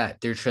think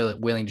that they're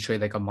willing to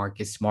trade like a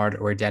Marcus Smart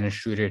or a Dennis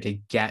Schroeder to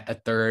get a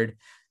third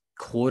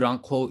quote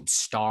unquote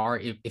star.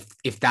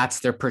 If that's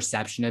their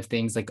perception of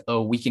things, like,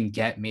 oh, we can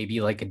get maybe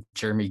like a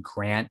Jeremy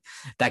Grant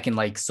that can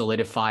like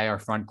solidify our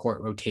front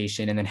court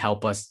rotation and then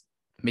help us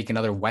make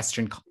another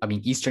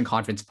Eastern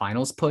Conference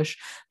Finals push.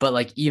 But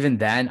like, even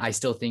then, I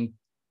still think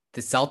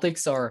the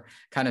Celtics are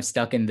kind of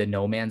stuck in the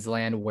no man's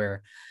land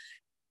where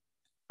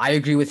I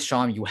agree with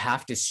Shyam. You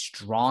have to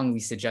strongly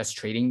suggest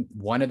trading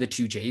one of the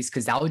two Jays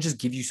because that would just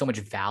give you so much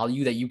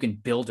value that you can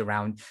build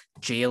around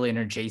Jaylen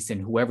or Jason,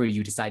 whoever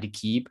you decide to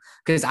keep.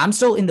 Because I'm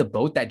still in the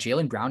boat that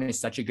Jaylen Brown is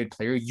such a good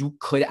player. You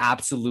could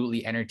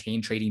absolutely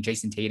entertain trading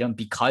Jason Tatum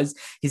because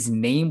his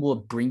name will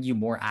bring you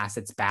more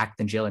assets back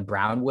than Jaylen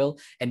Brown will.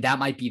 And that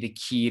might be the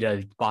key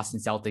to Boston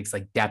Celtics,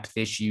 like depth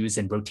issues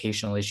and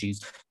rotational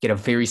issues. Get a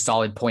very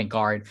solid point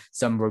guard,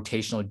 some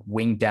rotational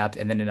wing depth,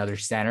 and then another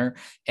center.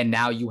 And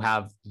now you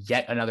have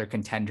yet another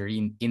contender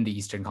in the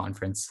Eastern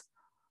Conference.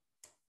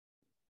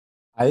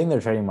 I think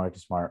they're trading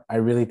Marcus Smart. I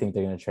really think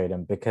they're going to trade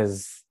him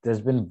because there's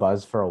been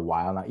buzz for a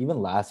while now.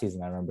 Even last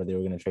season, I remember they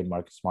were going to trade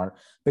Marcus Smart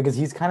because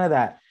he's kind of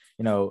that,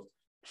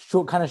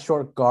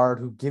 short guard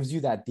who gives you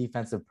that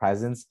defensive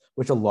presence,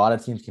 which a lot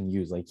of teams can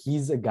use. Like,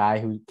 he's a guy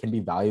who can be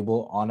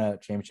valuable on a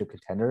championship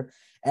contender,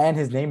 and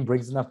his name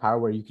brings enough power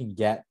where you can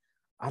get,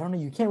 I don't know,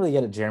 you can't really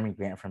get a Jeremy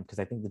Grant from him because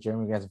I think the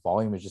Jeremy Grant's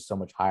volume is just so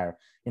much higher.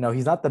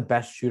 He's not the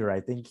best shooter. I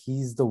think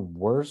he's the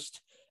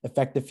worst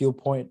effective field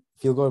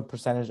goal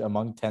percentage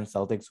among 10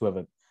 Celtics who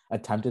have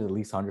attempted at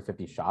least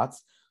 150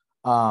 shots.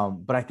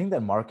 But I think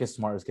that Marcus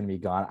Smart is going to be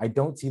gone. I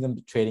don't see them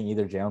trading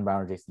either Jaylen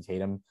Brown or Jason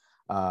Tatum,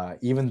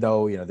 even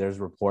though, there's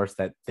reports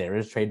that there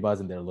is trade buzz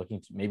and they're looking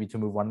to maybe to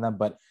move one of them.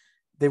 But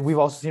we've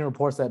also seen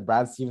reports that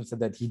Brad Stevens said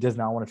that he does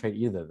not want to trade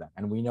either of them.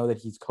 And we know that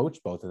he's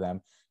coached both of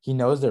them. He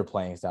knows their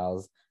playing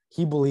styles.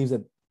 He believes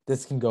that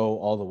this can go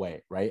all the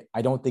way, right?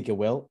 I don't think it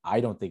will,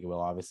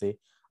 obviously.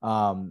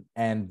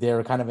 And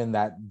they're kind of in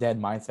that dead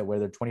mindset where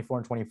they're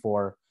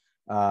 24-24.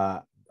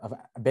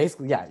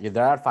 Basically, yeah,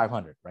 they're at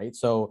 500, right?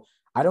 So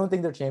I don't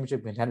think they're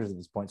championship contenders at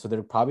this point. So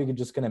they're probably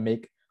just going to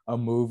make a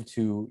move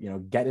to,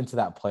 get into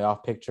that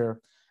playoff picture.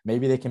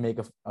 Maybe they can make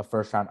a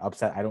first round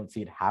upset. I don't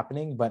see it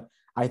happening, but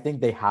I think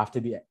they have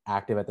to be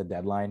active at the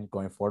deadline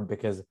going forward,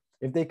 because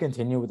if they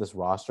continue with this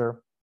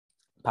roster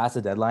past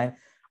the deadline,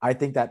 I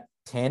think that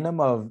tandem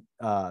of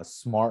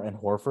Smart and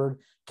Horford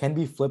can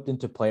be flipped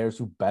into players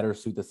who better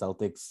suit the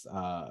Celtics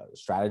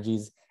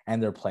strategies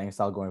and their playing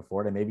style going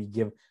forward, and maybe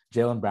give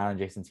Jaylen Brown and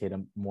Jason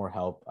Tatum more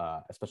help,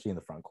 especially in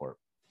the front court.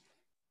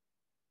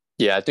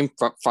 Yeah, I think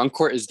front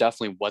court is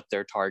definitely what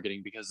they're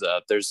targeting, because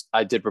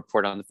I did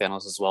report on the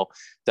Fanals as well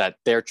that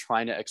they're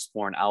trying to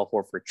explore an Al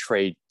Horford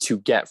trade to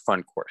get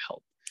front court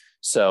help.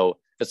 So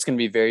it's going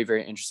to be very,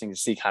 very interesting to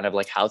see kind of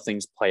like how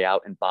things play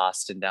out in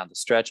Boston down the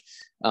stretch.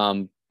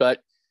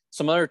 But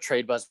some other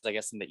trade buzz, I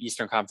guess, in the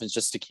Eastern Conference,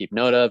 just to keep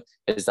note of,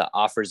 is that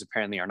offers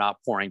apparently are not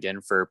pouring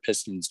in for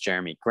Pistons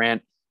Jeremy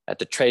Grant at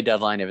the trade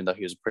deadline, even though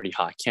he was a pretty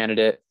hot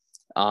candidate.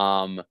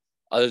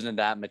 Other than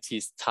that,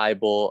 Matisse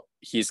Thybulle,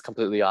 he's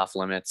completely off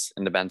limits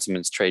in the Ben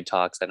Simmons trade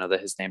talks. I know that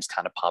his name's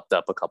kind of popped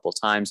up a couple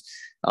of times.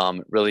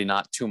 Really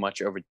not too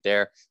much over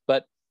there.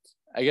 But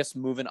I guess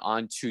moving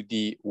on to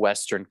the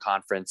Western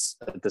Conference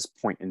at this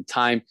point in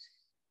time,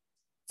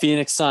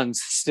 Phoenix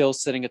Suns still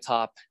sitting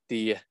atop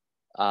the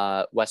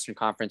Western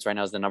Conference right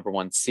now as the number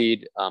one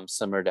seed,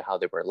 similar to how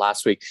they were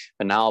last week.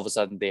 But now all of a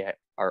sudden they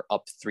are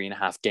up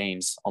 3.5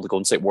 games on the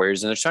Golden State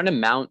Warriors, and they're starting to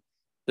mount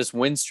this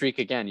win streak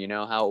again. You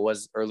know how it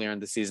was earlier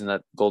in the season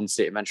that Golden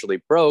State eventually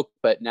broke,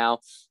 but now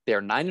they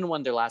are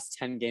 9-1 their last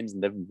 10 games,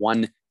 and they've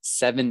won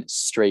 7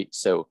 straight.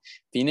 So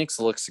Phoenix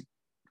looks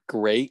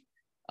great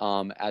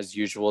as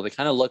usual. They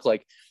kind of look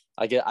like,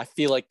 I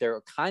feel like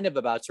they're kind of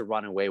about to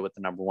run away with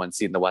the number one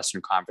seed in the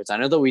Western Conference. I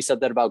know that we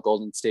said that about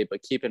Golden State,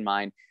 but keep in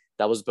mind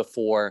that was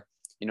before,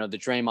 the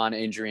Draymond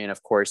injury and,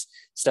 of course,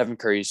 Stephen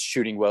Curry's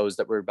shooting woes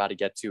that we're about to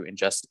get to in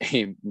just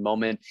a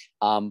moment.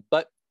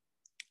 But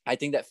I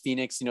think that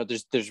Phoenix,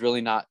 there's really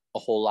not a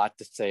whole lot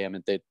to say. I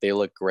mean, they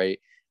look great.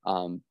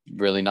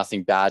 Really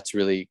nothing bad to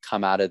really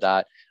come out of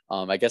that.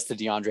 I guess the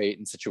DeAndre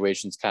Ayton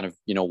situation's kind of,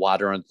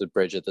 water under the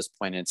bridge at this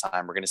point in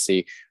time. We're going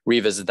to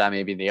revisit that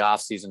maybe in the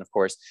offseason, of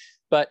course.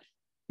 But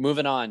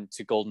moving on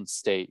to Golden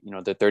State,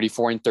 they're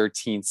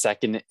 34-13,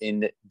 second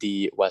in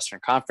the Western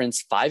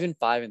Conference,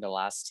 5-5 in their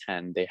last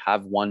 10. They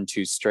have won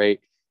 2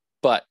 straight,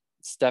 but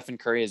Stephen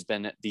Curry has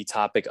been the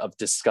topic of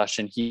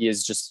discussion. He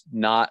has just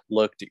not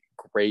looked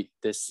great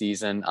this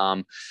season.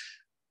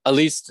 At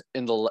least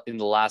in the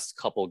last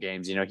couple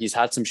games, he's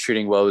had some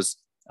shooting woes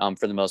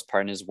for the most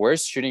part. In his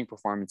worst shooting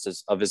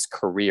performances of his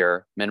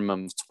career,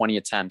 minimum of 20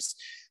 attempts.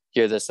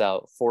 Hear this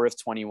out: 4 of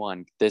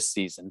 21 this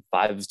season,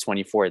 5 of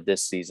 24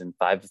 this season,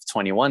 5 of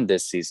 21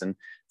 this season,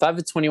 5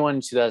 of 21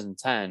 in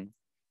 2010,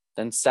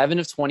 then 7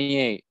 of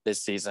 28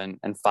 this season,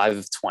 and 5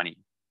 of 20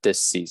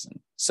 this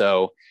season.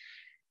 So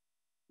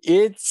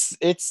it's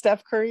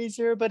Steph Curry's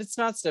year, but it's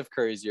not Steph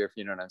Curry's year, if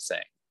you know what I'm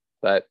saying.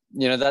 But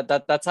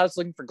that's how it's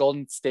looking for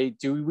Golden State.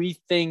 Do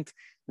we think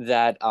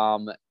that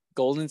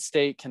Golden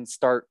State can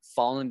start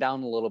falling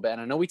down a little bit?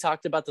 And I know we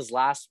talked about this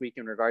last week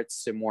in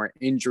regards to more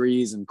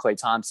injuries and Klay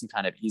Thompson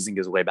kind of easing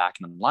his way back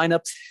into the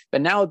lineup.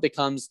 But now it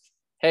becomes,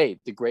 hey,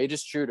 the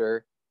greatest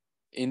shooter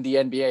in the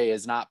NBA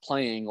is not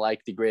playing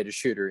like the greatest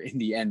shooter in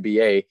the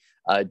NBA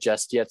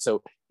just yet.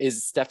 So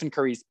is Stephen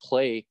Curry's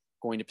play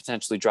going to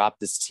potentially drop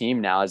this team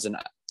now as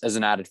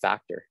an added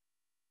factor?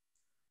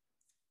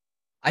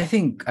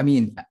 I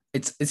mean,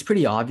 it's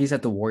pretty obvious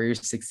that the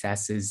Warriors'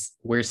 success is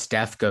where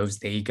Steph goes,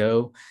 they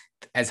go.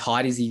 As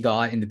hot as he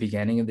got in the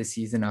beginning of the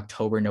season,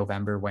 October,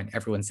 November, when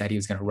everyone said he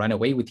was going to run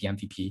away with the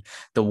MVP,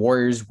 the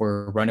Warriors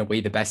were run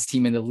away the best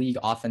team in the league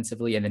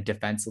offensively and then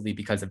defensively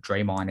because of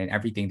Draymond and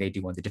everything they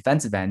do on the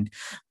defensive end.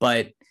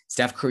 But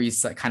Steph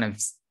Curry's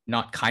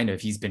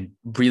he's been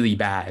really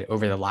bad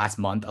over the last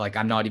month. Like,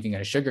 I'm not even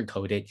going to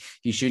sugarcoat it.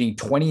 He's shooting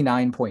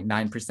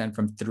 29.9%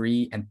 from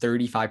 3 and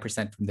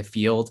 35% from the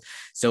field.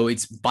 So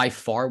it's by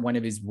far one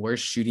of his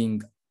worst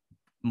shooting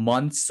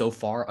months so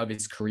far of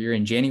his career,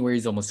 and January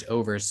is almost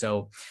over.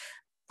 So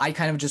I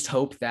kind of just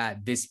hope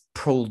that this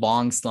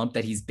prolonged slump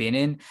that he's been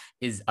in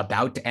is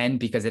about to end,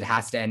 because it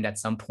has to end at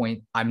some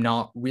point. I'm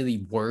not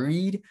really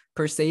worried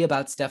per se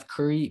about Steph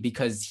Curry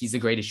because he's the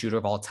greatest shooter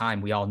of all time.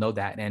 We all know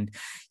that, and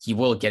he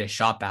will get a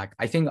shot back.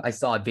 I think I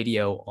saw a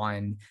video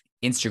on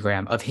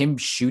Instagram of him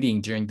shooting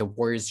during the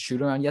Warriors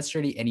shoot around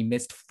yesterday, and he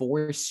missed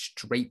 4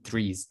 straight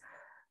threes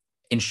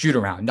in shoot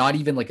around, not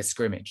even like a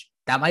scrimmage.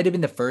 That might have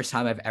been the first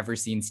time I've ever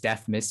seen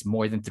Steph miss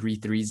more than 3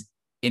 threes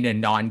in a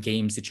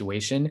non-game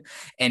situation.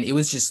 And it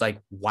was just like,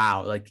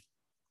 wow. Like,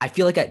 I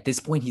feel like at this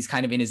point, he's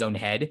kind of in his own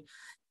head.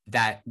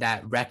 That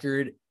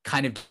record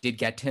kind of did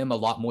get to him a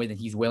lot more than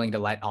he's willing to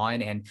let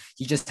on. And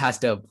he just has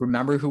to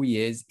remember who he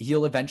is.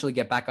 He'll eventually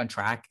get back on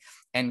track.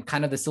 And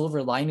kind of the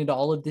silver lining to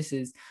all of this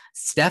is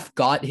Steph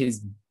got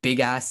his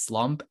big ass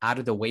slump out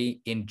of the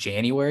way in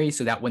January,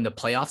 so that when the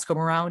playoffs come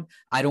around,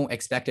 I don't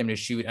expect him to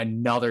shoot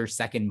another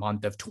second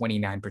month of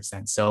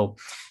 29%. So,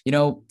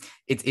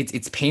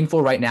 it's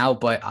painful right now,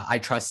 but I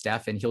trust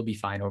Steph and he'll be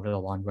fine over the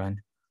long run.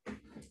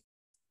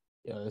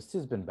 Yo, this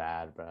dude's been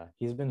bad, bro.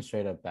 He's been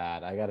straight up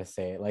bad. I gotta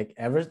say,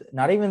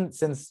 not even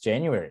since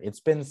January.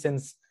 It's been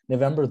since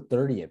November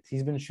 30th.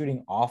 He's been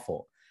shooting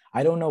awful.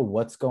 I don't know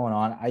what's going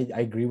on. I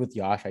agree with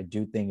Yash. I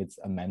do think it's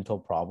a mental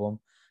problem.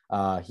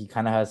 He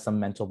kind of has some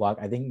mental block.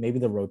 I think maybe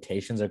the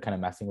rotations are kind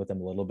of messing with him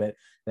a little bit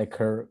that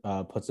Kerr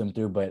puts him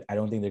through, but I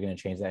don't think they're going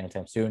to change that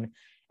anytime soon.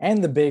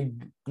 And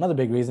another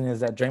big reason is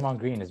that Draymond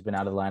Green has been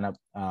out of the lineup,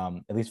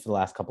 at least for the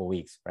last couple of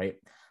weeks, right?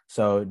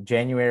 So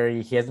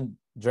January,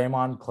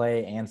 Draymond,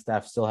 Klay, and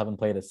Steph still haven't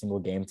played a single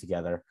game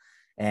together.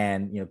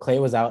 And, Klay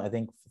was out, I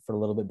think, for a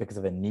little bit because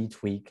of a knee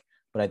tweak,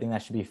 but I think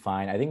that should be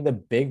fine. I think the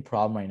big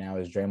problem right now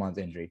is Draymond's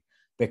injury,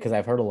 because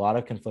I've heard a lot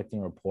of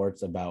conflicting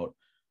reports about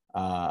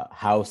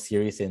how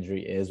serious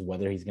injury is,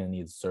 whether he's going to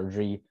need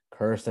surgery.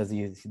 Kerr says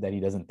that he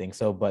doesn't think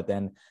so. But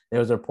then there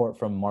was a report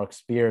from Mark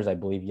Spears, I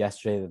believe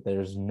yesterday, that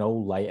there's no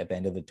light at the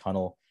end of the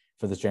tunnel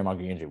for this Draymond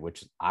Green injury,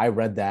 which I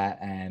read that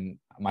and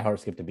my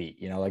heart skipped a beat.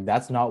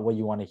 That's not what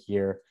you want to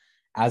hear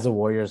as a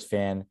Warriors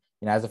fan,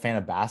 as a fan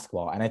of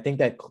basketball. And I think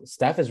that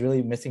Steph is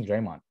really missing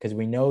Draymond, because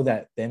we know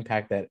that the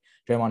impact that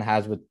Draymond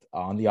has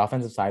on the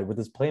offensive side with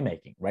his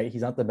playmaking, right?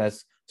 He's not the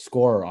best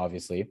scorer,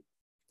 obviously,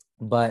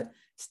 but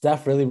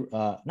Steph really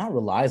not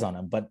relies on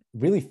him, but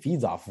really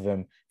feeds off of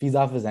him, feeds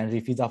off of his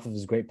energy, feeds off of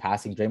his great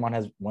passing. Draymond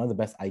has one of the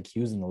best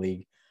IQs in the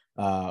league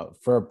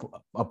for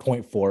a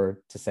point forward,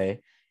 to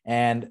say.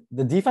 And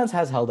the defense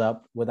has held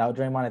up without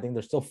Draymond. I think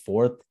they're still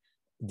 4th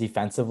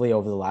defensively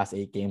over the last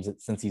 8 games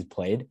since he's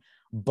played.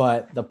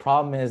 But the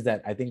problem is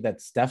that I think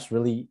that Steph's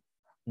really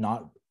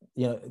not,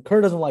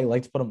 Kerr doesn't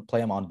like to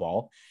play him on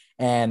ball.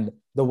 And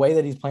the way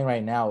that he's playing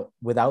right now,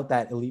 without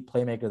that elite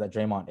playmaker that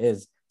Draymond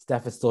is,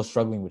 Steph is still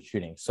struggling with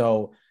shooting.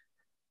 So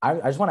I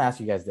just want to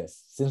ask you guys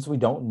this, since we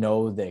don't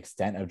know the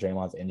extent of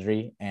Draymond's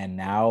injury, and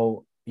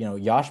now,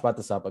 Yash brought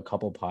this up a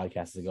couple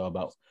podcasts ago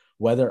about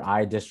whether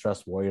I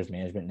distrust Warriors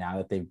management now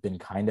that they've been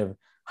kind of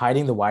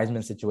hiding the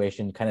Wiseman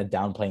situation, kind of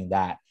downplaying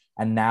that.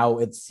 And now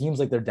it seems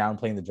like they're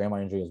downplaying the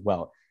Draymond injury as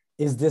well.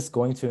 Is this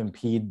going to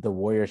impede the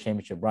Warriors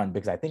championship run?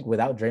 Because I think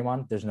without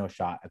Draymond, there's no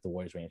shot at the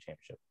Warriors winning a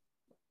championship.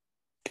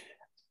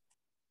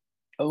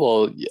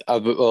 Well,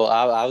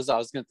 I was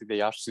going to think that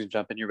Yash was going to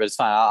jump in here, but it's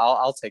fine.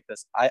 I'll take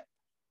this.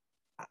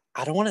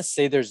 I don't want to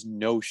say there's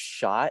no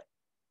shot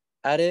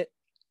at it.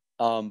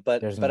 But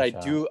There's no I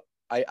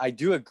shot.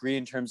 do agree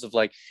in terms of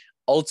like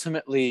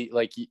ultimately,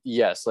 like,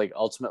 yes, like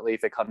ultimately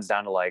if it comes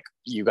down to like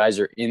you guys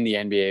are in the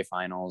NBA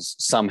finals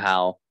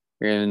somehow,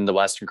 you're in the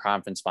Western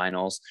Conference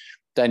finals,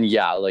 then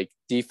yeah, like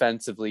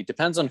defensively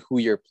depends on who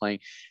you're playing.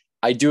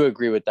 I do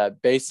agree with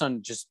that based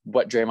on just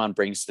what Draymond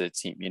brings to the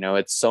team. You know,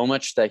 it's so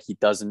much that he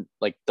doesn't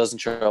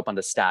show up on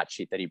the stat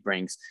sheet that he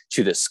brings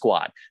to the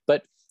squad.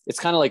 But it's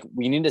kind of like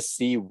we need to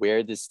see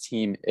where this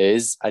team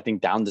is, I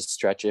think, down the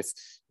stretch if,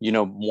 you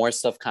know, more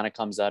stuff kind of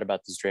comes out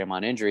about this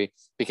Draymond injury,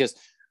 because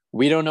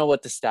we don't know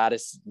what the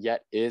status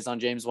yet is on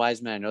James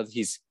Wiseman. I know that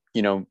he's,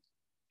 you know,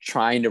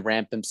 trying to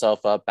ramp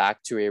himself up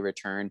back to a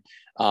return.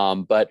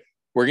 But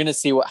we're going to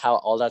see how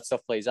all that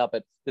stuff plays out.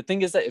 But the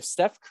thing is that if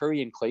Steph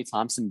Curry and Klay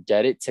Thompson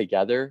get it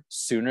together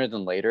sooner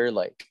than later,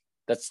 like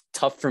that's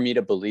tough for me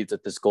to believe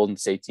that this Golden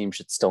State team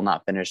should still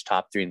not finish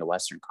top 3 in the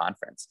Western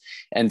Conference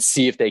and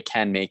see if they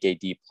can make a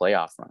deep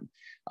playoff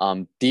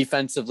run.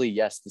 Defensively,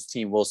 yes, this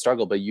team will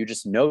struggle, but you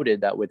just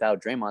noted that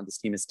without Draymond, this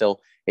team is still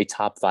a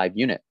top 5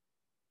 unit.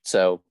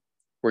 So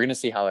we're going to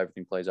see how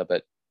everything plays out.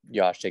 But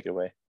Josh, take it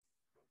away.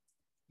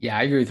 Yeah,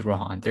 I agree with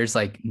Rohan. There's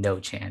like no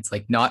chance,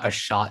 like not a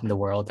shot in the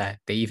world that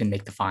they even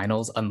make the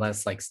finals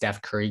unless like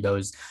Steph Curry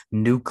goes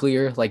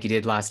nuclear like he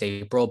did last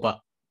April.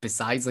 But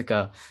besides like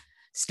a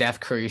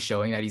Steph Curry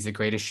showing that he's the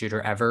greatest shooter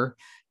ever,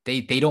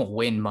 they don't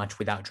win much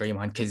without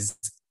Draymond, because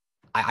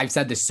I've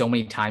said this so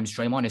many times.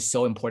 Draymond is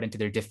so important to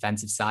their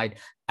defensive side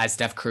as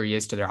Steph Curry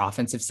is to their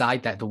offensive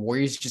side, that the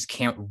Warriors just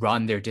can't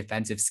run their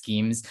defensive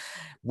schemes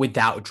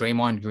without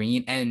Draymond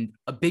Green. And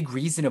a big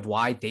reason of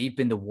why they've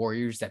been the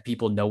Warriors that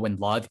people know and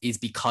love is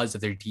because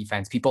of their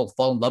defense. People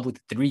fall in love with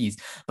the threes,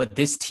 but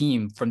this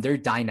team, from their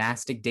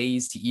dynastic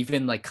days to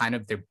even like kind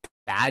of their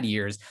bad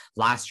years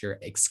last year,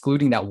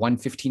 excluding that 1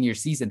 15-year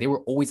season, they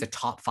were always a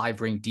top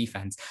 5 ranked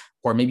defense,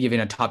 or maybe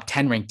even a top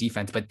 10 ranked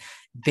defense, but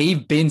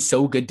they've been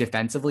so good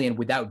defensively. And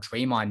without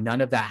Draymond,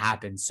 none of that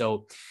happens.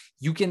 So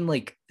you can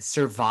like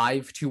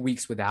survive 2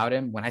 weeks without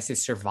him. When I say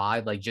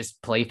survive, like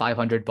just play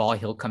 500 ball,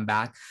 he'll come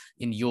back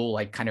and you'll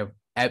like kind of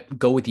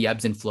go with the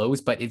ebbs and flows.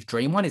 But if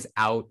Draymond is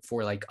out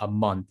for like a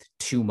month,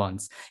 2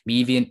 months,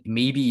 maybe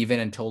even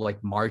until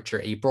like March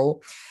or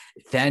April,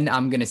 then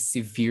I'm going to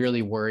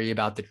severely worry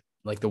about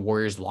the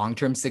Warriors'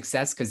 long-term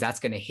success, because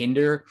that's going to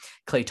hinder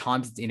Klay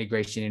Thompson's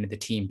integration into the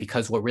team.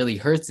 Because what really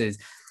hurts is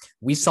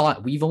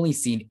we've only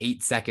seen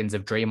 8 seconds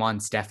of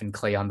Draymond, Steph, and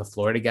Klay on the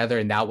floor together.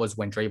 And that was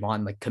when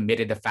Draymond like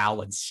committed a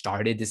foul and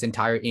started this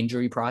entire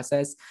injury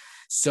process.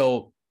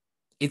 So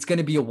it's going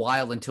to be a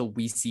while until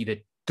we see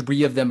the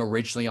 3 of them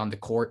originally on the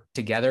court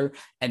together.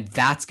 And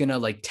that's going to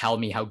like tell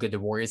me how good the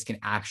Warriors can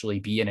actually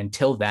be. And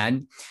until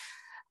then,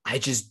 I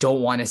just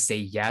don't want to say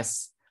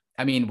yes.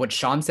 I mean, what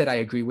Shyam said, I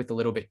agree with a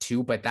little bit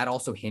too, but that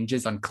also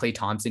hinges on Klay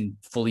Thompson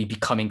fully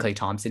becoming Klay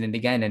Thompson. And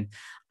again, and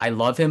I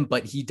love him,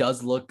 but he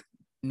does look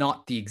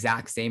not the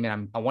exact same.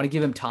 And I want to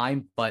give him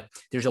time, but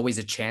there's always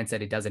a chance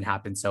that it doesn't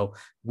happen. So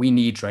we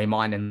need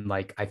Draymond. And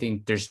like, I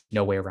think there's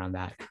no way around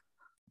that.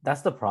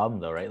 That's the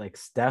problem though, right? Like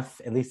Steph,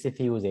 at least if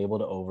he was able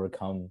to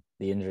overcome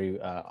the injury,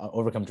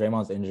 overcome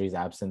Draymond's injury's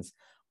absence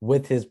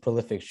with his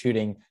prolific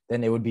shooting,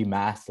 then it would be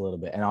masked a little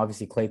bit. And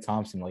obviously Klay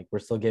Thompson, like we're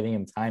still giving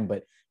him time,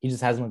 but he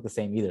just hasn't looked the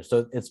same either.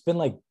 So it's been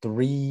like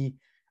 3,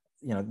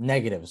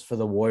 negatives for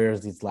the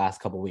Warriors these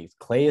last couple of weeks.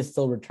 Klay is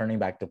still returning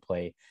back to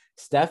play.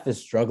 Steph is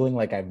struggling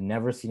like I've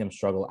never seen him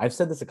struggle. I've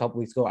said this a couple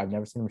weeks ago. I've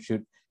never seen him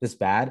shoot this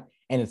bad,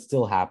 and it's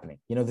still happening.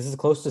 This is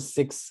close to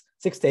 6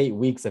 to 8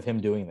 weeks of him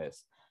doing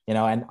this.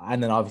 And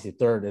then obviously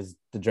third is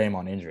the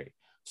Draymond injury.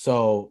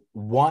 So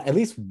at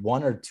least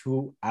 1 or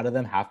 2 out of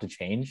them have to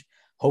change.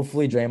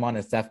 Hopefully Draymond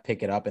and Steph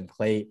pick it up, and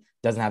Klay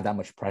doesn't have that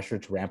much pressure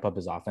to ramp up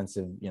his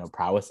offensive,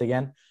 prowess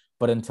again.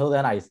 But until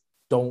then, I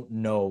don't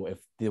know if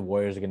the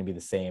Warriors are going to be the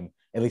same,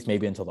 at least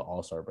maybe until the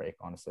All-Star break,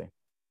 honestly.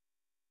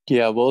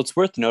 Yeah, well, it's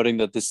worth noting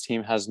that this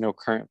team has no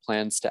current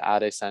plans to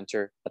add a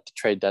center at the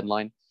trade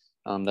deadline.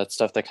 That's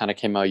stuff that kind of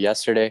came out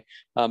yesterday.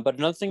 But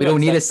another thing, we don't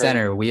need a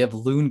center. We have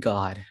Loon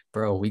God,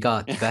 bro. We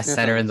got the best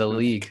center in the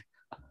league.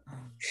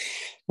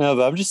 No,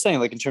 but I'm just saying,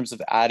 like in terms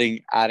of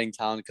adding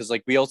talent, because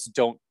like we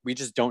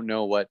just don't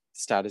know what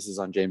status is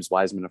on James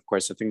Wiseman. Of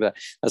course, I think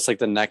that's like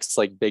the next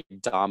like big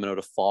domino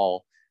to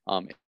fall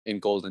in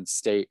Golden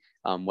State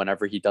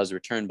whenever he does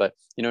return. But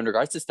in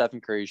regards to Stephen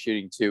Curry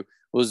shooting too,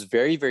 what was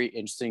very, very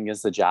interesting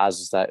against the Jazz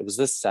was that it was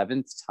the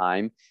 7th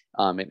time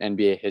in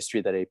NBA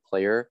history that a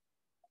player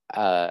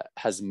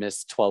has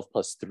missed 12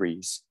 plus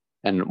threes,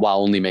 and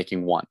while only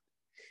making 1.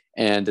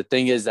 And the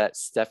thing is that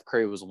Steph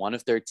Curry was 1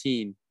 of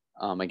 13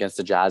 against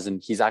the Jazz,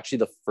 and he's actually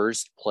the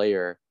first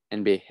player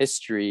in NBA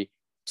history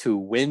to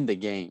win the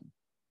game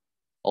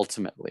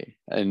ultimately,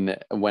 and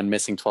when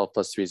missing 12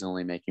 plus threes and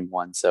only making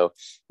 1. So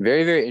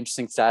very, very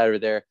interesting stat over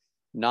there.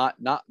 Not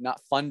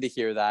fun to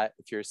hear that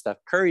if you're a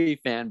Steph Curry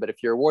fan, but if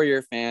you're a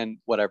Warrior fan,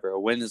 whatever, a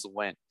win is a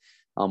win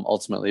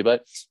ultimately.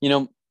 But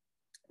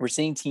we're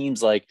seeing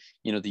teams like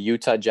the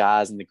Utah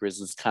Jazz and the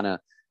Grizzlies kind of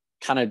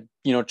kind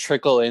of,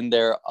 trickle in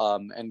there.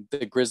 And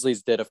the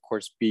Grizzlies did, of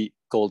course, beat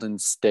Golden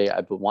State.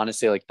 I want to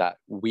say like that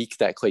week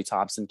that Klay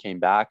Thompson came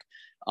back.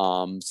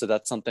 So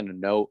that's something to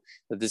note,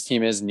 that this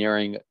team is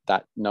nearing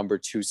that number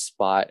 2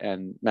 spot,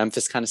 and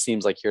Memphis kind of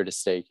seems like here to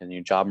stay. And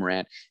Ja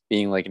Morant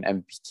being like an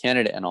MVP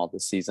candidate and all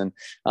this season.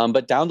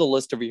 But down the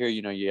list over here,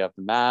 you have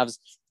the Mavs.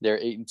 They're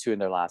 8-2 in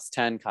their last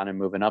 10, kind of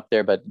moving up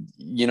there. But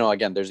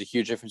again, there's a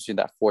huge difference between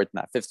that 4th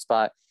and that 5th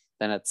spot.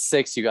 Then at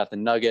 6, you got the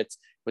Nuggets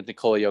with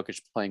Nikola Jokic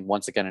playing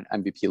once again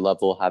an MVP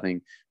level,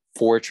 having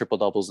 4 triple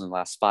doubles in the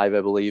last 5,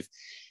 I believe.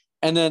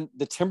 And then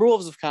the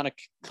Timberwolves have kind of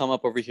come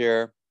up over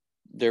here.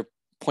 They're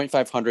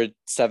 0.500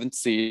 7th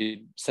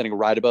seed, sitting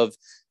right above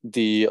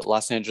the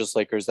Los Angeles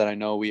Lakers that I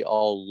know we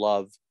all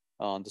love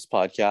on this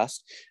podcast.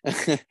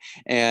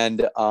 And,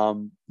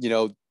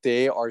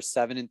 they are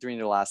 7-3 in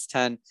their last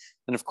 10.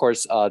 And of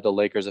course, the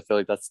Lakers, I feel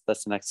like that's the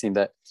next team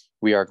that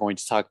we are going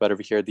to talk about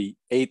over here. The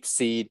 8th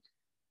seed.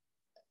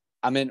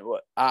 I mean,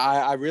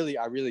 I really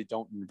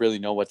don't really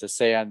know what to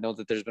say. I know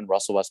that there's been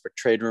Russell Westbrook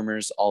trade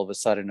rumors all of a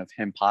sudden of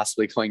him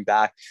possibly going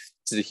back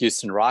to the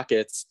Houston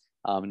Rockets,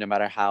 no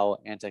matter how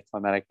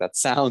anticlimactic that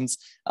sounds.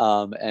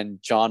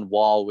 And John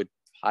Wall would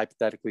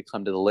hypothetically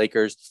come to the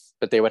Lakers,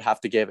 but they would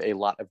have to give a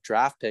lot of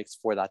draft picks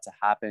for that to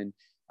happen,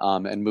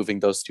 and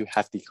moving those 2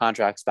 hefty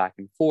contracts back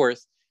and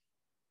forth.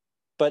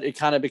 But it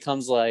kind of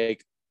becomes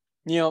like,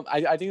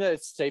 I think that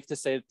it's safe to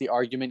say that the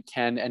argument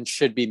can and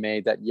should be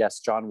made that yes,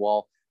 John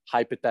Wall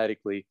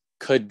hypothetically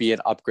could be an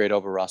upgrade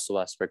over Russell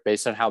Westbrook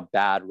based on how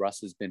bad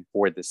Russ has been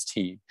for this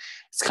team.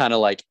 It's kind of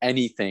like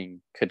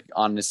anything could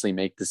honestly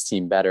make this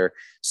team better.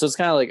 So it's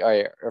kind of like, all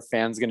right, are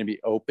fans going to be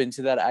open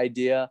to that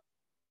idea?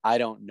 I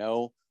don't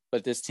know,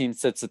 but this team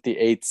sits at the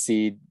 8th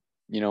seed.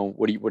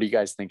 What are you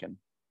guys thinking?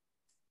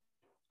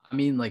 I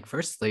mean, like,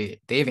 firstly,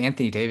 they have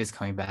Anthony Davis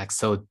coming back,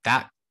 so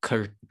that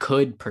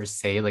could per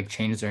se like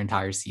change their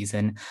entire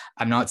season.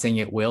 I'm not saying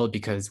it will,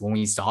 because when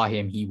we saw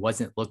him, he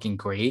wasn't looking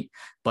great,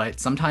 but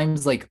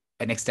sometimes like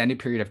an extended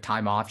period of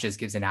time off just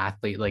gives an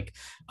athlete like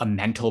a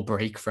mental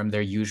break from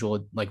their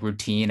usual like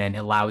routine and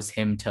allows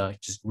him to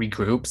just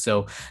regroup.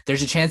 So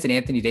there's a chance that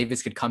Anthony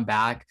Davis could come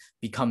back,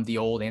 become the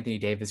old Anthony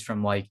Davis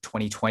from like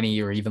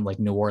 2020 or even like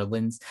New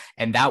Orleans.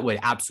 And that would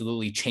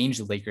absolutely change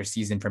the Lakers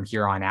season from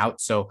here on out.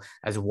 So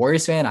as a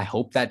Warriors fan, I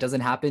hope that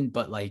doesn't happen.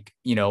 But like,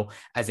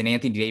 as an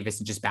Anthony Davis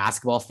and just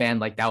basketball fan,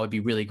 like that would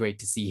be really great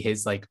to see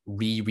his like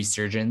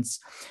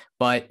resurgence.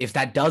 But if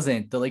that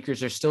doesn't, the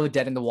Lakers are still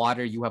dead in the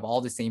water. You have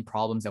all the same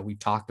problems that we've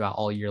talked about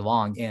all year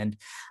long. And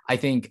I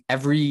think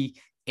every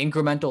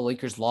incremental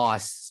Lakers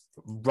loss,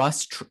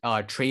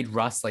 trade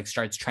Russ like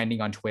starts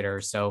trending on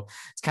Twitter. So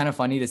it's kind of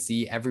funny to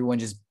see everyone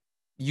just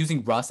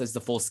using Russ as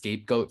the full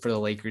scapegoat for the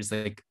Lakers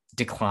like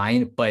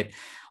decline. But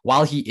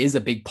while he is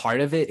a big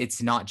part of it,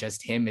 it's not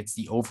just him. It's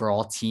the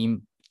overall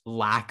team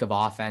lack of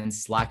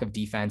offense, lack of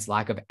defense,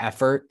 lack of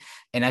effort.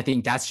 And I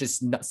think that's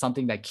just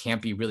something that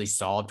can't be really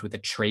solved with a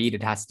trade.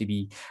 It has to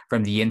be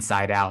from the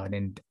inside out.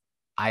 And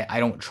I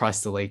don't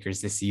trust the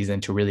Lakers this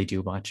season to really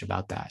do much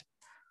about that.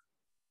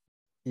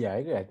 Yeah, I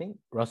agree. I think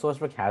Russell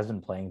Westbrook has been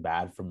playing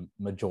bad for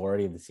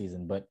majority of the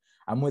season, but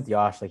I'm with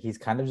Yash. Like, he's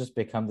kind of just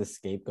become the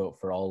scapegoat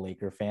for all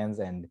Laker fans,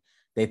 and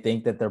they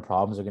think that their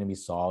problems are going to be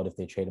solved if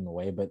they trade him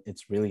away, but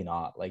it's really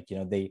not. Like,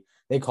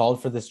 they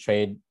called for this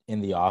trade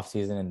in the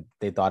offseason and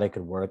they thought it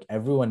could work. I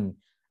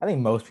think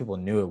most people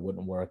knew it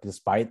wouldn't work,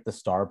 despite the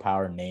star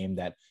power name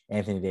that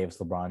Anthony Davis,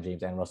 LeBron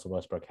James, and Russell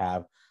Westbrook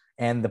have.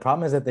 And the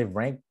problem is that they've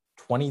ranked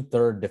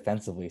 23rd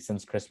defensively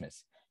since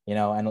Christmas,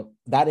 and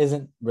that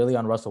isn't really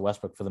on Russell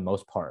Westbrook for the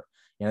most part.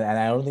 And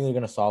I don't think they're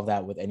going to solve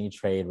that with any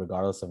trade,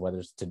 regardless of whether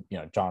it's to,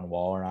 John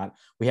Wall or not.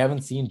 We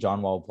haven't seen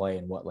John Wall play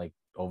in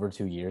over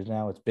 2 years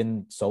now. It's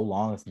been so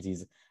long since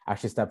he's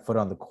actually stepped foot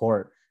on the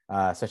court,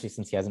 especially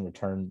since he hasn't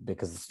returned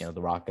because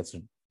the Rockets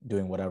are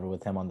doing whatever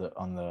with him on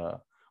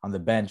the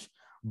bench.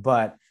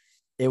 But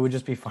it would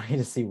just be funny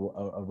to see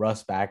a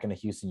Russ back in a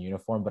Houston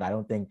uniform. But I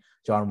don't think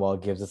John Wall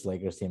gives this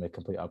Lakers team a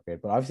complete upgrade.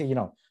 But obviously,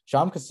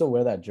 Shyam could still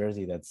wear that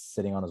jersey that's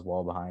sitting on his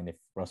wall behind if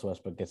Russell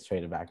Westbrook gets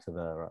traded back to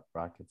the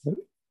Rockets.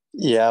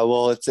 Yeah,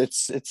 well,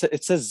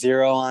 it's a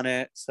 0 on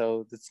it,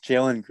 so it's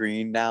Jalen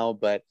Green now.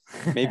 But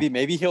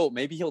maybe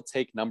he'll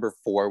take number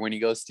 4 when he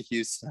goes to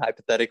Houston.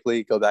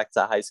 Hypothetically, go back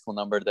to the high school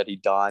number that he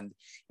donned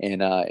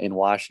in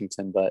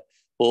Washington. But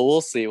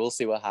we'll see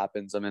what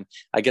happens. I mean,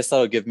 I guess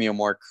that'll give me a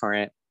more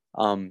current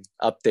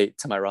update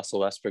to my Russell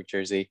Westbrook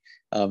jersey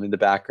in the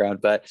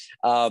background. But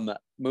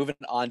moving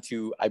on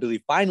to, I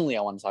believe, finally,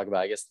 I want to talk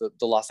about, I guess,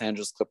 the Los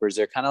Angeles Clippers.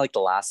 They're kind of like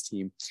the last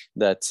team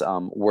that's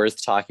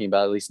worth talking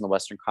about, at least in the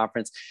Western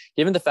Conference,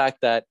 given the fact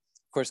that,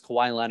 of course,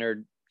 Kawhi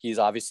Leonard, he's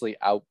obviously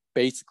out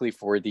basically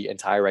for the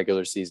entire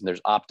regular season. There's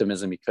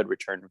optimism he could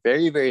return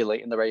very, very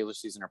late in the regular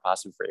season or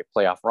possibly for a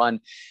playoff run.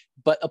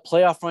 But a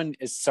playoff run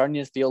is starting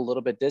to feel a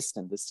little bit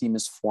distant. This team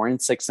is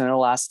 4-6 in their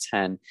last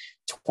 10,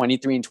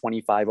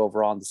 23-25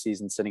 overall in the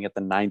season, sitting at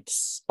the 9th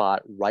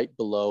spot, right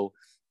below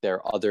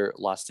their other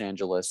Los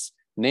Angeles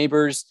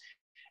neighbors.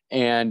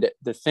 And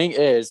the thing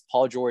is,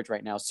 Paul George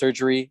right now,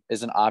 surgery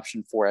is an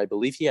option for, I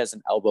believe he has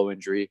an elbow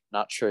injury.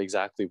 Not sure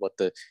exactly what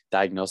the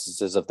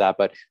diagnosis is of that,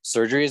 but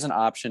surgery is an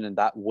option, and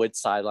that would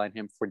sideline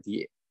him for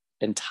the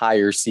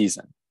entire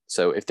season.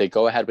 So if they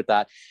go ahead with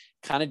that,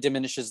 kind of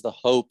diminishes the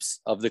hopes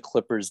of the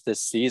Clippers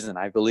this season.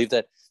 I believe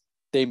that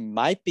they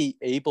might be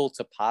able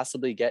to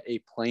possibly get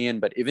a play-in,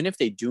 but even if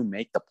they do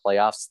make the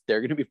playoffs, they're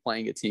going to be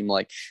playing a team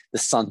like the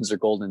Suns or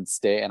Golden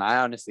State. And I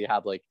honestly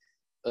have like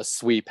a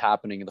sweep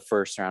happening in the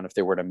first round if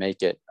they were to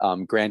make it.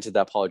 Granted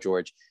that Paul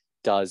George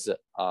does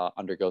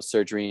undergo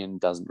surgery and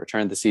doesn't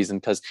return the season,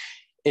 because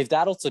if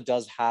that also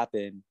does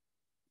happen,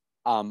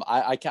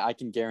 I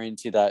can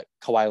guarantee that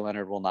Kawhi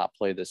Leonard will not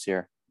play this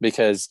year,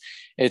 because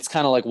it's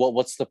kind of like,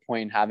 what's the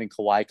point in having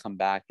Kawhi come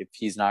back if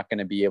he's not going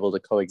to be able to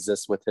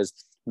coexist with his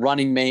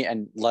running mate,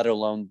 and let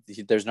alone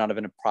there's not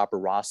even a proper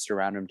roster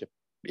around him to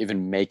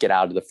even make it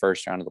out of the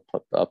first round of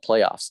the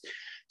playoffs.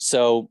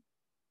 So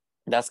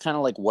that's kind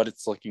of like what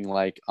it's looking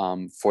like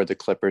for the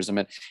Clippers. I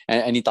mean,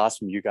 any thoughts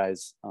from you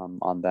guys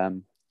on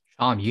them?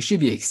 You should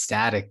be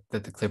ecstatic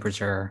that the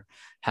Clippers are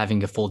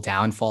having a full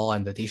downfall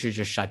and that they should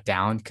just shut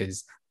down,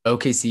 because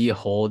OKC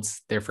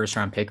holds their first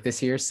round pick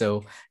this year.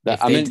 So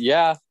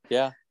yeah.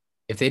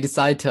 If they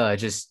decide to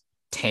just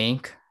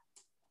tank,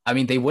 I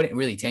mean, they wouldn't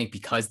really tank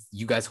because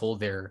you guys hold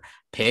their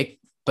pick,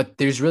 but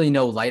there's really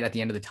no light at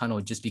the end of the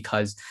tunnel, just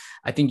because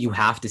I think you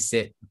have to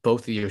sit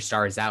both of your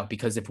stars out,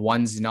 because if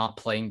one's not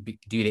playing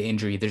due to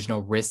injury, there's no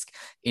risk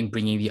in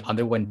bringing the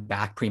other one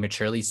back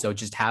prematurely. So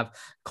just have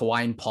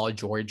Kawhi and Paul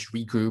George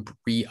regroup,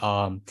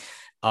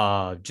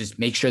 just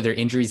make sure their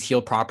injuries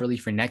heal properly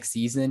for next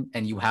season,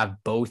 and you have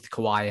both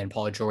Kawhi and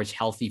Paul George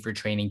healthy for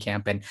training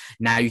camp, and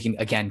now you can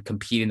again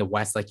compete in the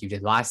West like you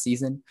did last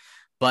season.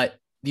 But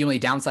the only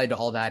downside to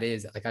all that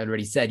is, like I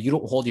already said, you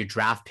don't hold your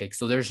draft pick,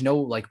 so there's no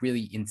like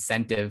really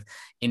incentive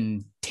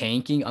in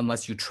tanking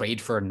unless you trade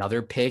for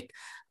another pick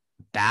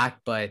back.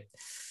 But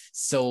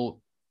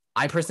so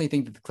I personally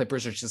think that the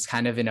Clippers are just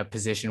kind of in a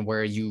position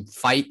where you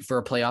fight for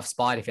a playoff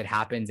spot. If it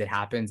happens, it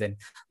happens. And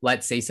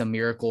let's say some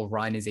miracle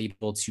run is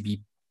able to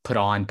be put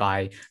on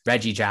by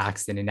Reggie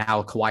Jackson, and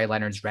now Kawhi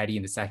Leonard's ready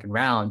in the second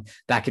round.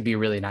 That could be a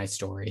really nice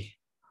story.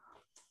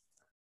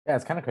 Yeah,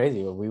 it's kind of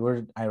crazy.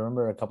 I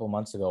remember a couple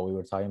months ago, we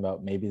were talking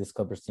about maybe this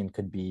Clippers team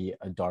could be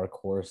a dark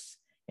horse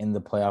in the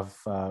playoff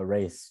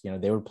race. You know,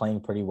 they were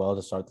playing pretty well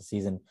to start the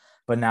season,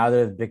 but now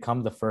they've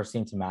become the first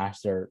team to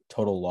match their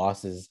total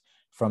losses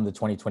from the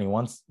 2020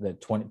 to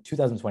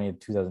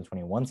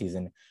 2021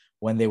 season,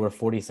 when they were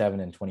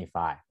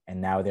 47-25,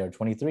 and now they're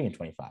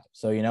 23-25.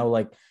 So, you know,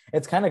 like,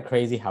 it's kind of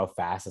crazy how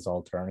fast it's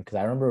all turned. Because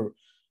I remember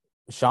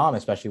Shyam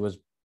especially was,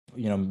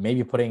 you know,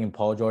 maybe putting in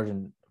Paul George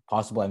in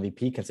possible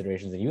MVP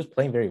considerations, and he was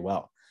playing very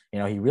well. You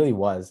know, he really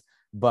was,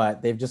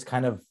 but they've just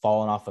kind of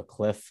fallen off a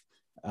cliff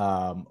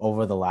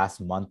over the last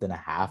month and a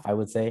half, I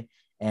would say.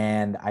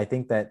 And I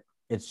think that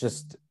it's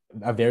just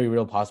a very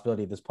real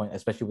possibility at this point,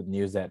 especially with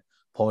news that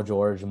Paul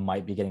George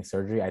might be getting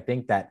surgery. I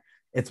think that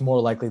it's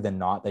more likely than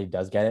not that he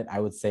does get it.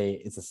 I would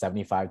say it's a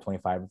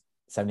 75-25,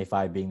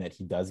 75 being that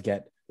he does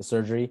get the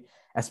surgery,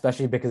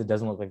 especially because it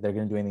doesn't look like they're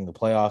going to do anything in the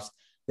playoffs.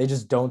 They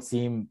just don't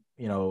seem,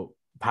 you know,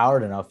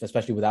 powered enough,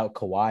 especially without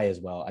Kawhi as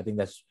well. I think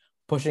that's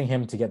pushing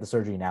him to get the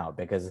surgery now,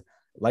 because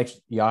like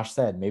Yash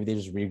said, maybe they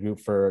just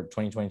regroup for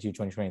 2022,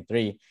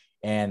 2023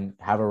 and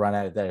have a run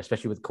at it there,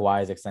 especially with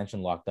Kawhi's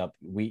extension locked up.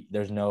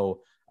 There's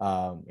no,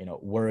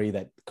 worry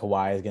that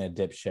Kawhi is going to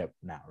dip ship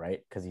now,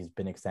 right? Because he's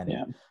been extended.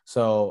 Yeah.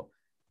 So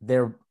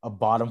they're a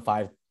bottom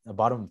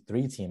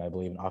three team, I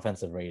believe, in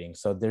offensive rating.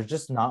 So there's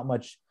just not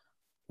much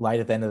light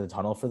at the end of the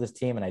tunnel for this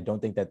team. And I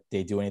don't think that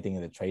they do anything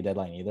in the trade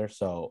deadline either.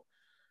 So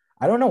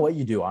I don't know what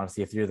you do,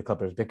 honestly, if you're the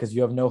Clippers, because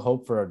you have no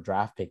hope for a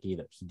draft pick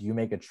either. So do you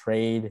make a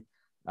trade,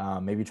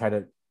 maybe try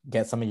to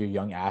get some of your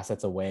young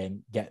assets away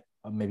and get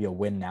maybe a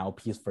win now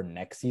piece for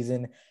next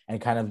season,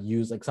 and kind of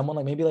use like someone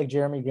like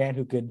Jeremy Grant,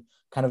 who could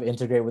kind of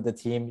integrate with the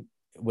team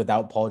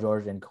without Paul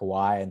George and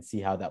Kawhi, and see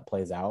how that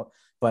plays out.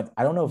 But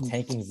I don't know if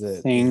tanking is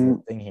the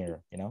thing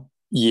here, you know?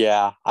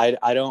 Yeah, I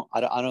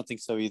don't think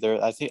so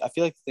either. I feel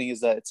like the thing is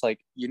that it's like,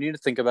 you need to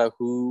think about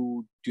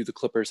who do the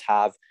Clippers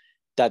have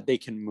that they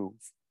can move.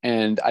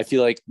 And I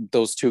feel like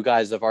those two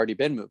guys have already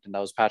been moved, and that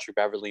was Patrick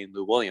Beverley and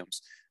Lou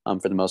Williams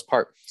for the most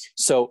part.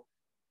 So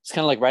it's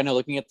kind of like right now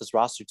looking at this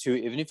roster too,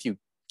 even if you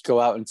go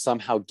out and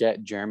somehow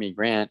get Jeremy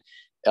Grant,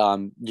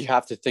 you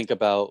have to think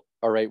about,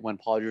 all right, when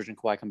Paul George and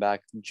Kawhi come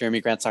back,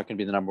 Jeremy Grant's not going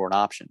to be the number one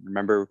option.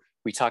 Remember,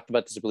 we talked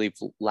about this, I believe,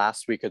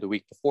 last week or the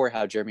week before,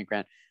 how Jeremy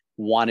Grant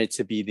wanted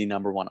to be the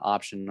number one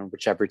option on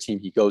whichever team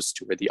he goes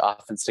to, or the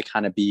offense to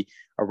kind of be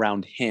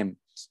around him.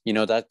 You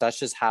know, that's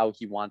just how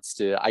he wants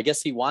to, I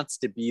guess he wants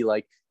to be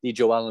like the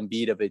Joel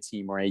Embiid of a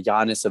team, or a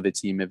Giannis of a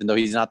team, even though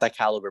he's not that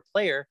caliber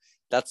player.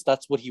 That's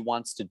what he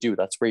wants to do.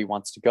 That's where he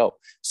wants to go.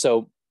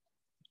 So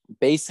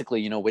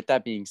basically, you know, with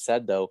that being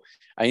said, though,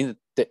 I think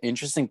the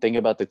interesting thing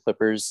about the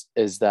Clippers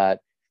is that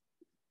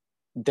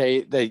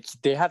they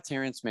have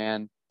Terrence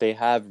Mann, they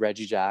have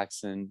Reggie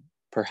Jackson.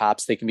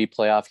 Perhaps they can be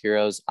playoff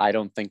heroes. I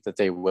don't think that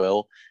they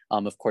will.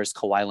 Of course,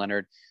 Kawhi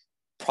Leonard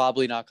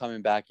probably not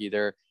coming back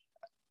either.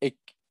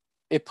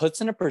 it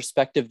puts into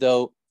perspective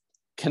though,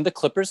 can the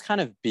Clippers kind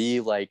of be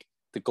like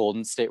the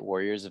Golden State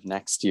Warriors of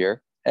next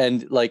year?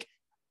 And like,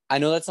 I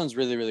know that sounds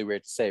really, really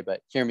weird to say,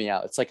 but hear me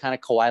out. It's like kind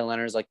of Kawhi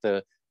Leonard's like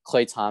the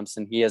Klay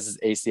Thompson. He has his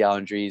ACL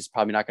injury. He's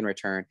probably not going to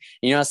return.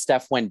 You know how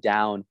Steph went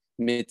down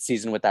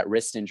mid-season with that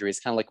wrist injury? It's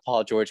kind of like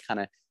Paul George kind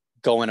of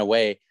going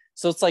away.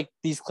 So it's like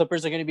these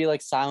Clippers are going to be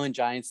like silent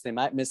giants. They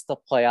might miss the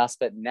playoffs,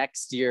 but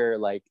next year,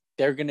 like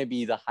they're going to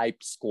be the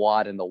hype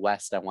squad in the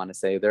West. I want to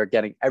say they're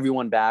getting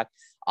everyone back.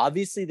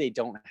 Obviously, they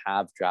don't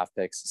have draft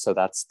picks, so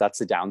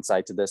that's a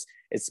downside to this.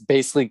 It's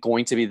basically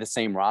going to be the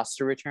same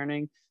roster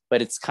returning,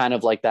 but it's kind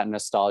of like that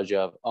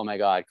nostalgia of, oh my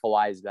God,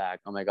 Kawhi is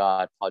back. Oh my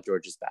God, Paul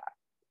George is back.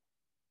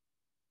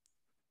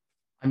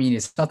 I mean,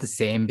 it's not the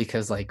same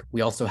because like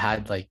we also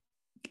had like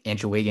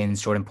Andrew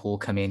Wiggins, Jordan Poole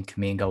come in,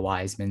 Kuminga,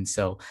 Wiseman.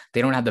 So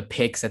they don't have the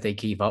picks that they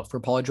gave up for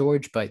Paul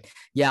George. But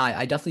yeah,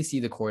 I definitely see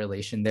the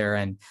correlation there.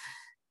 And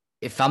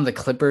if I'm the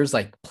Clippers,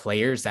 like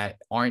players that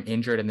aren't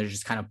injured and they're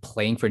just kind of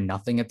playing for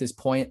nothing at this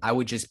point, I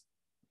would just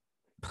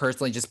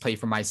personally just play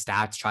for my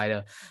stats, try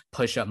to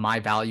push up my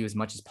value as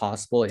much as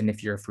possible. And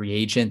if you're a free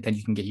agent, then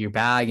you can get your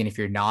bag. And if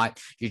you're not,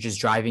 you're just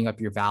driving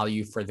up your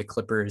value for the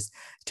Clippers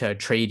to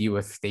trade you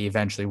if they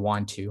eventually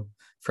want to,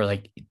 for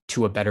like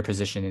to a better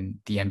position in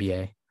the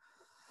NBA.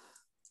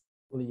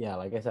 Well, yeah,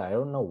 like I said, I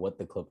don't know what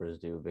the Clippers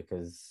do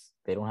because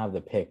they don't have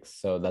the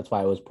picks. So that's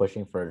why I was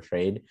pushing for a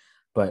trade.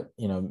 But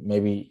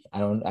maybe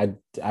I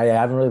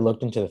haven't really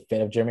looked into the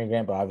fit of Jeremy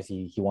Grant, but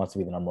obviously he wants to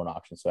be the number one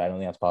option. So I don't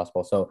think that's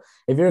possible. So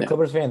if you're a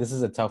Clippers fan, this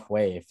is a tough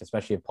way,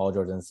 especially if Paul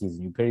George in the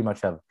season. You pretty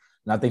much have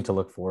nothing to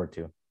look forward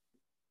to.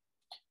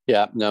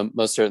 Yeah, no,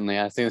 most certainly.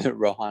 I think that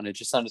Rohan, it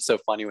just sounded so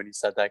funny when you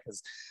said that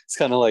because it's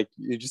kind of like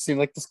you just seem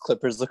like this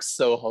Clippers look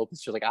so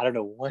hopeless. You're like, I don't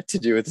know what to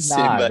do with this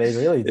team, but they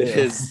really do. It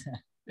is.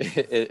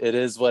 It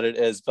is what it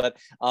is. But,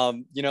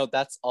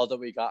 that's all that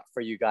we got for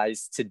you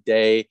guys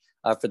today.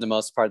 For the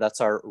most part, that's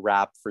our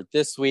wrap for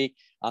this week.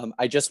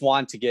 I just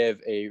want to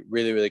give a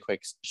really, really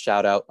quick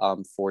shout out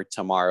for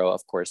tomorrow.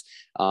 Of course,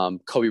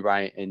 Kobe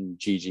Bryant and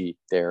Gigi,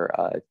 their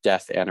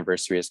death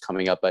anniversary is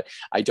coming up, but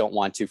I don't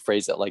want to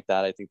phrase it like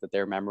that. I think that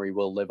their memory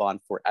will live on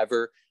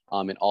forever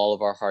in all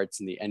of our hearts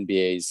and the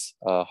NBA's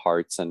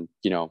hearts. And,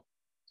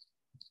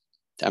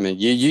 I mean,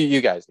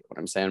 you guys get what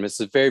I'm saying. It's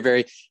a very,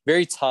 very,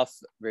 very tough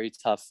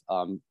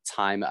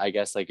time. I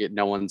guess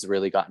no one's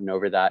really gotten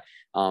over that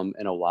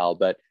in a while,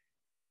 but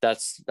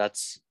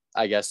that's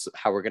I guess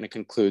how we're going to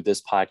conclude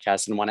this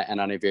podcast, and want to end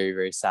on a very,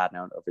 very sad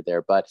note over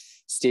there. But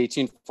stay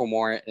tuned for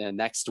more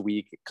next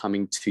week,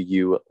 coming to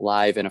you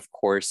live, and of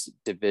course,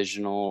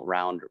 divisional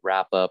round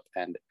wrap up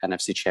and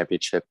NFC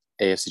Championship,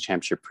 AFC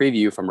Championship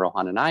preview from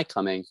Rohan and I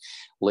coming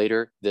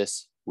later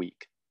this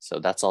week. So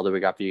that's all that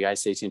we got for you guys.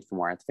 Stay tuned for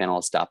more at the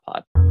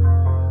Fanalist.pod.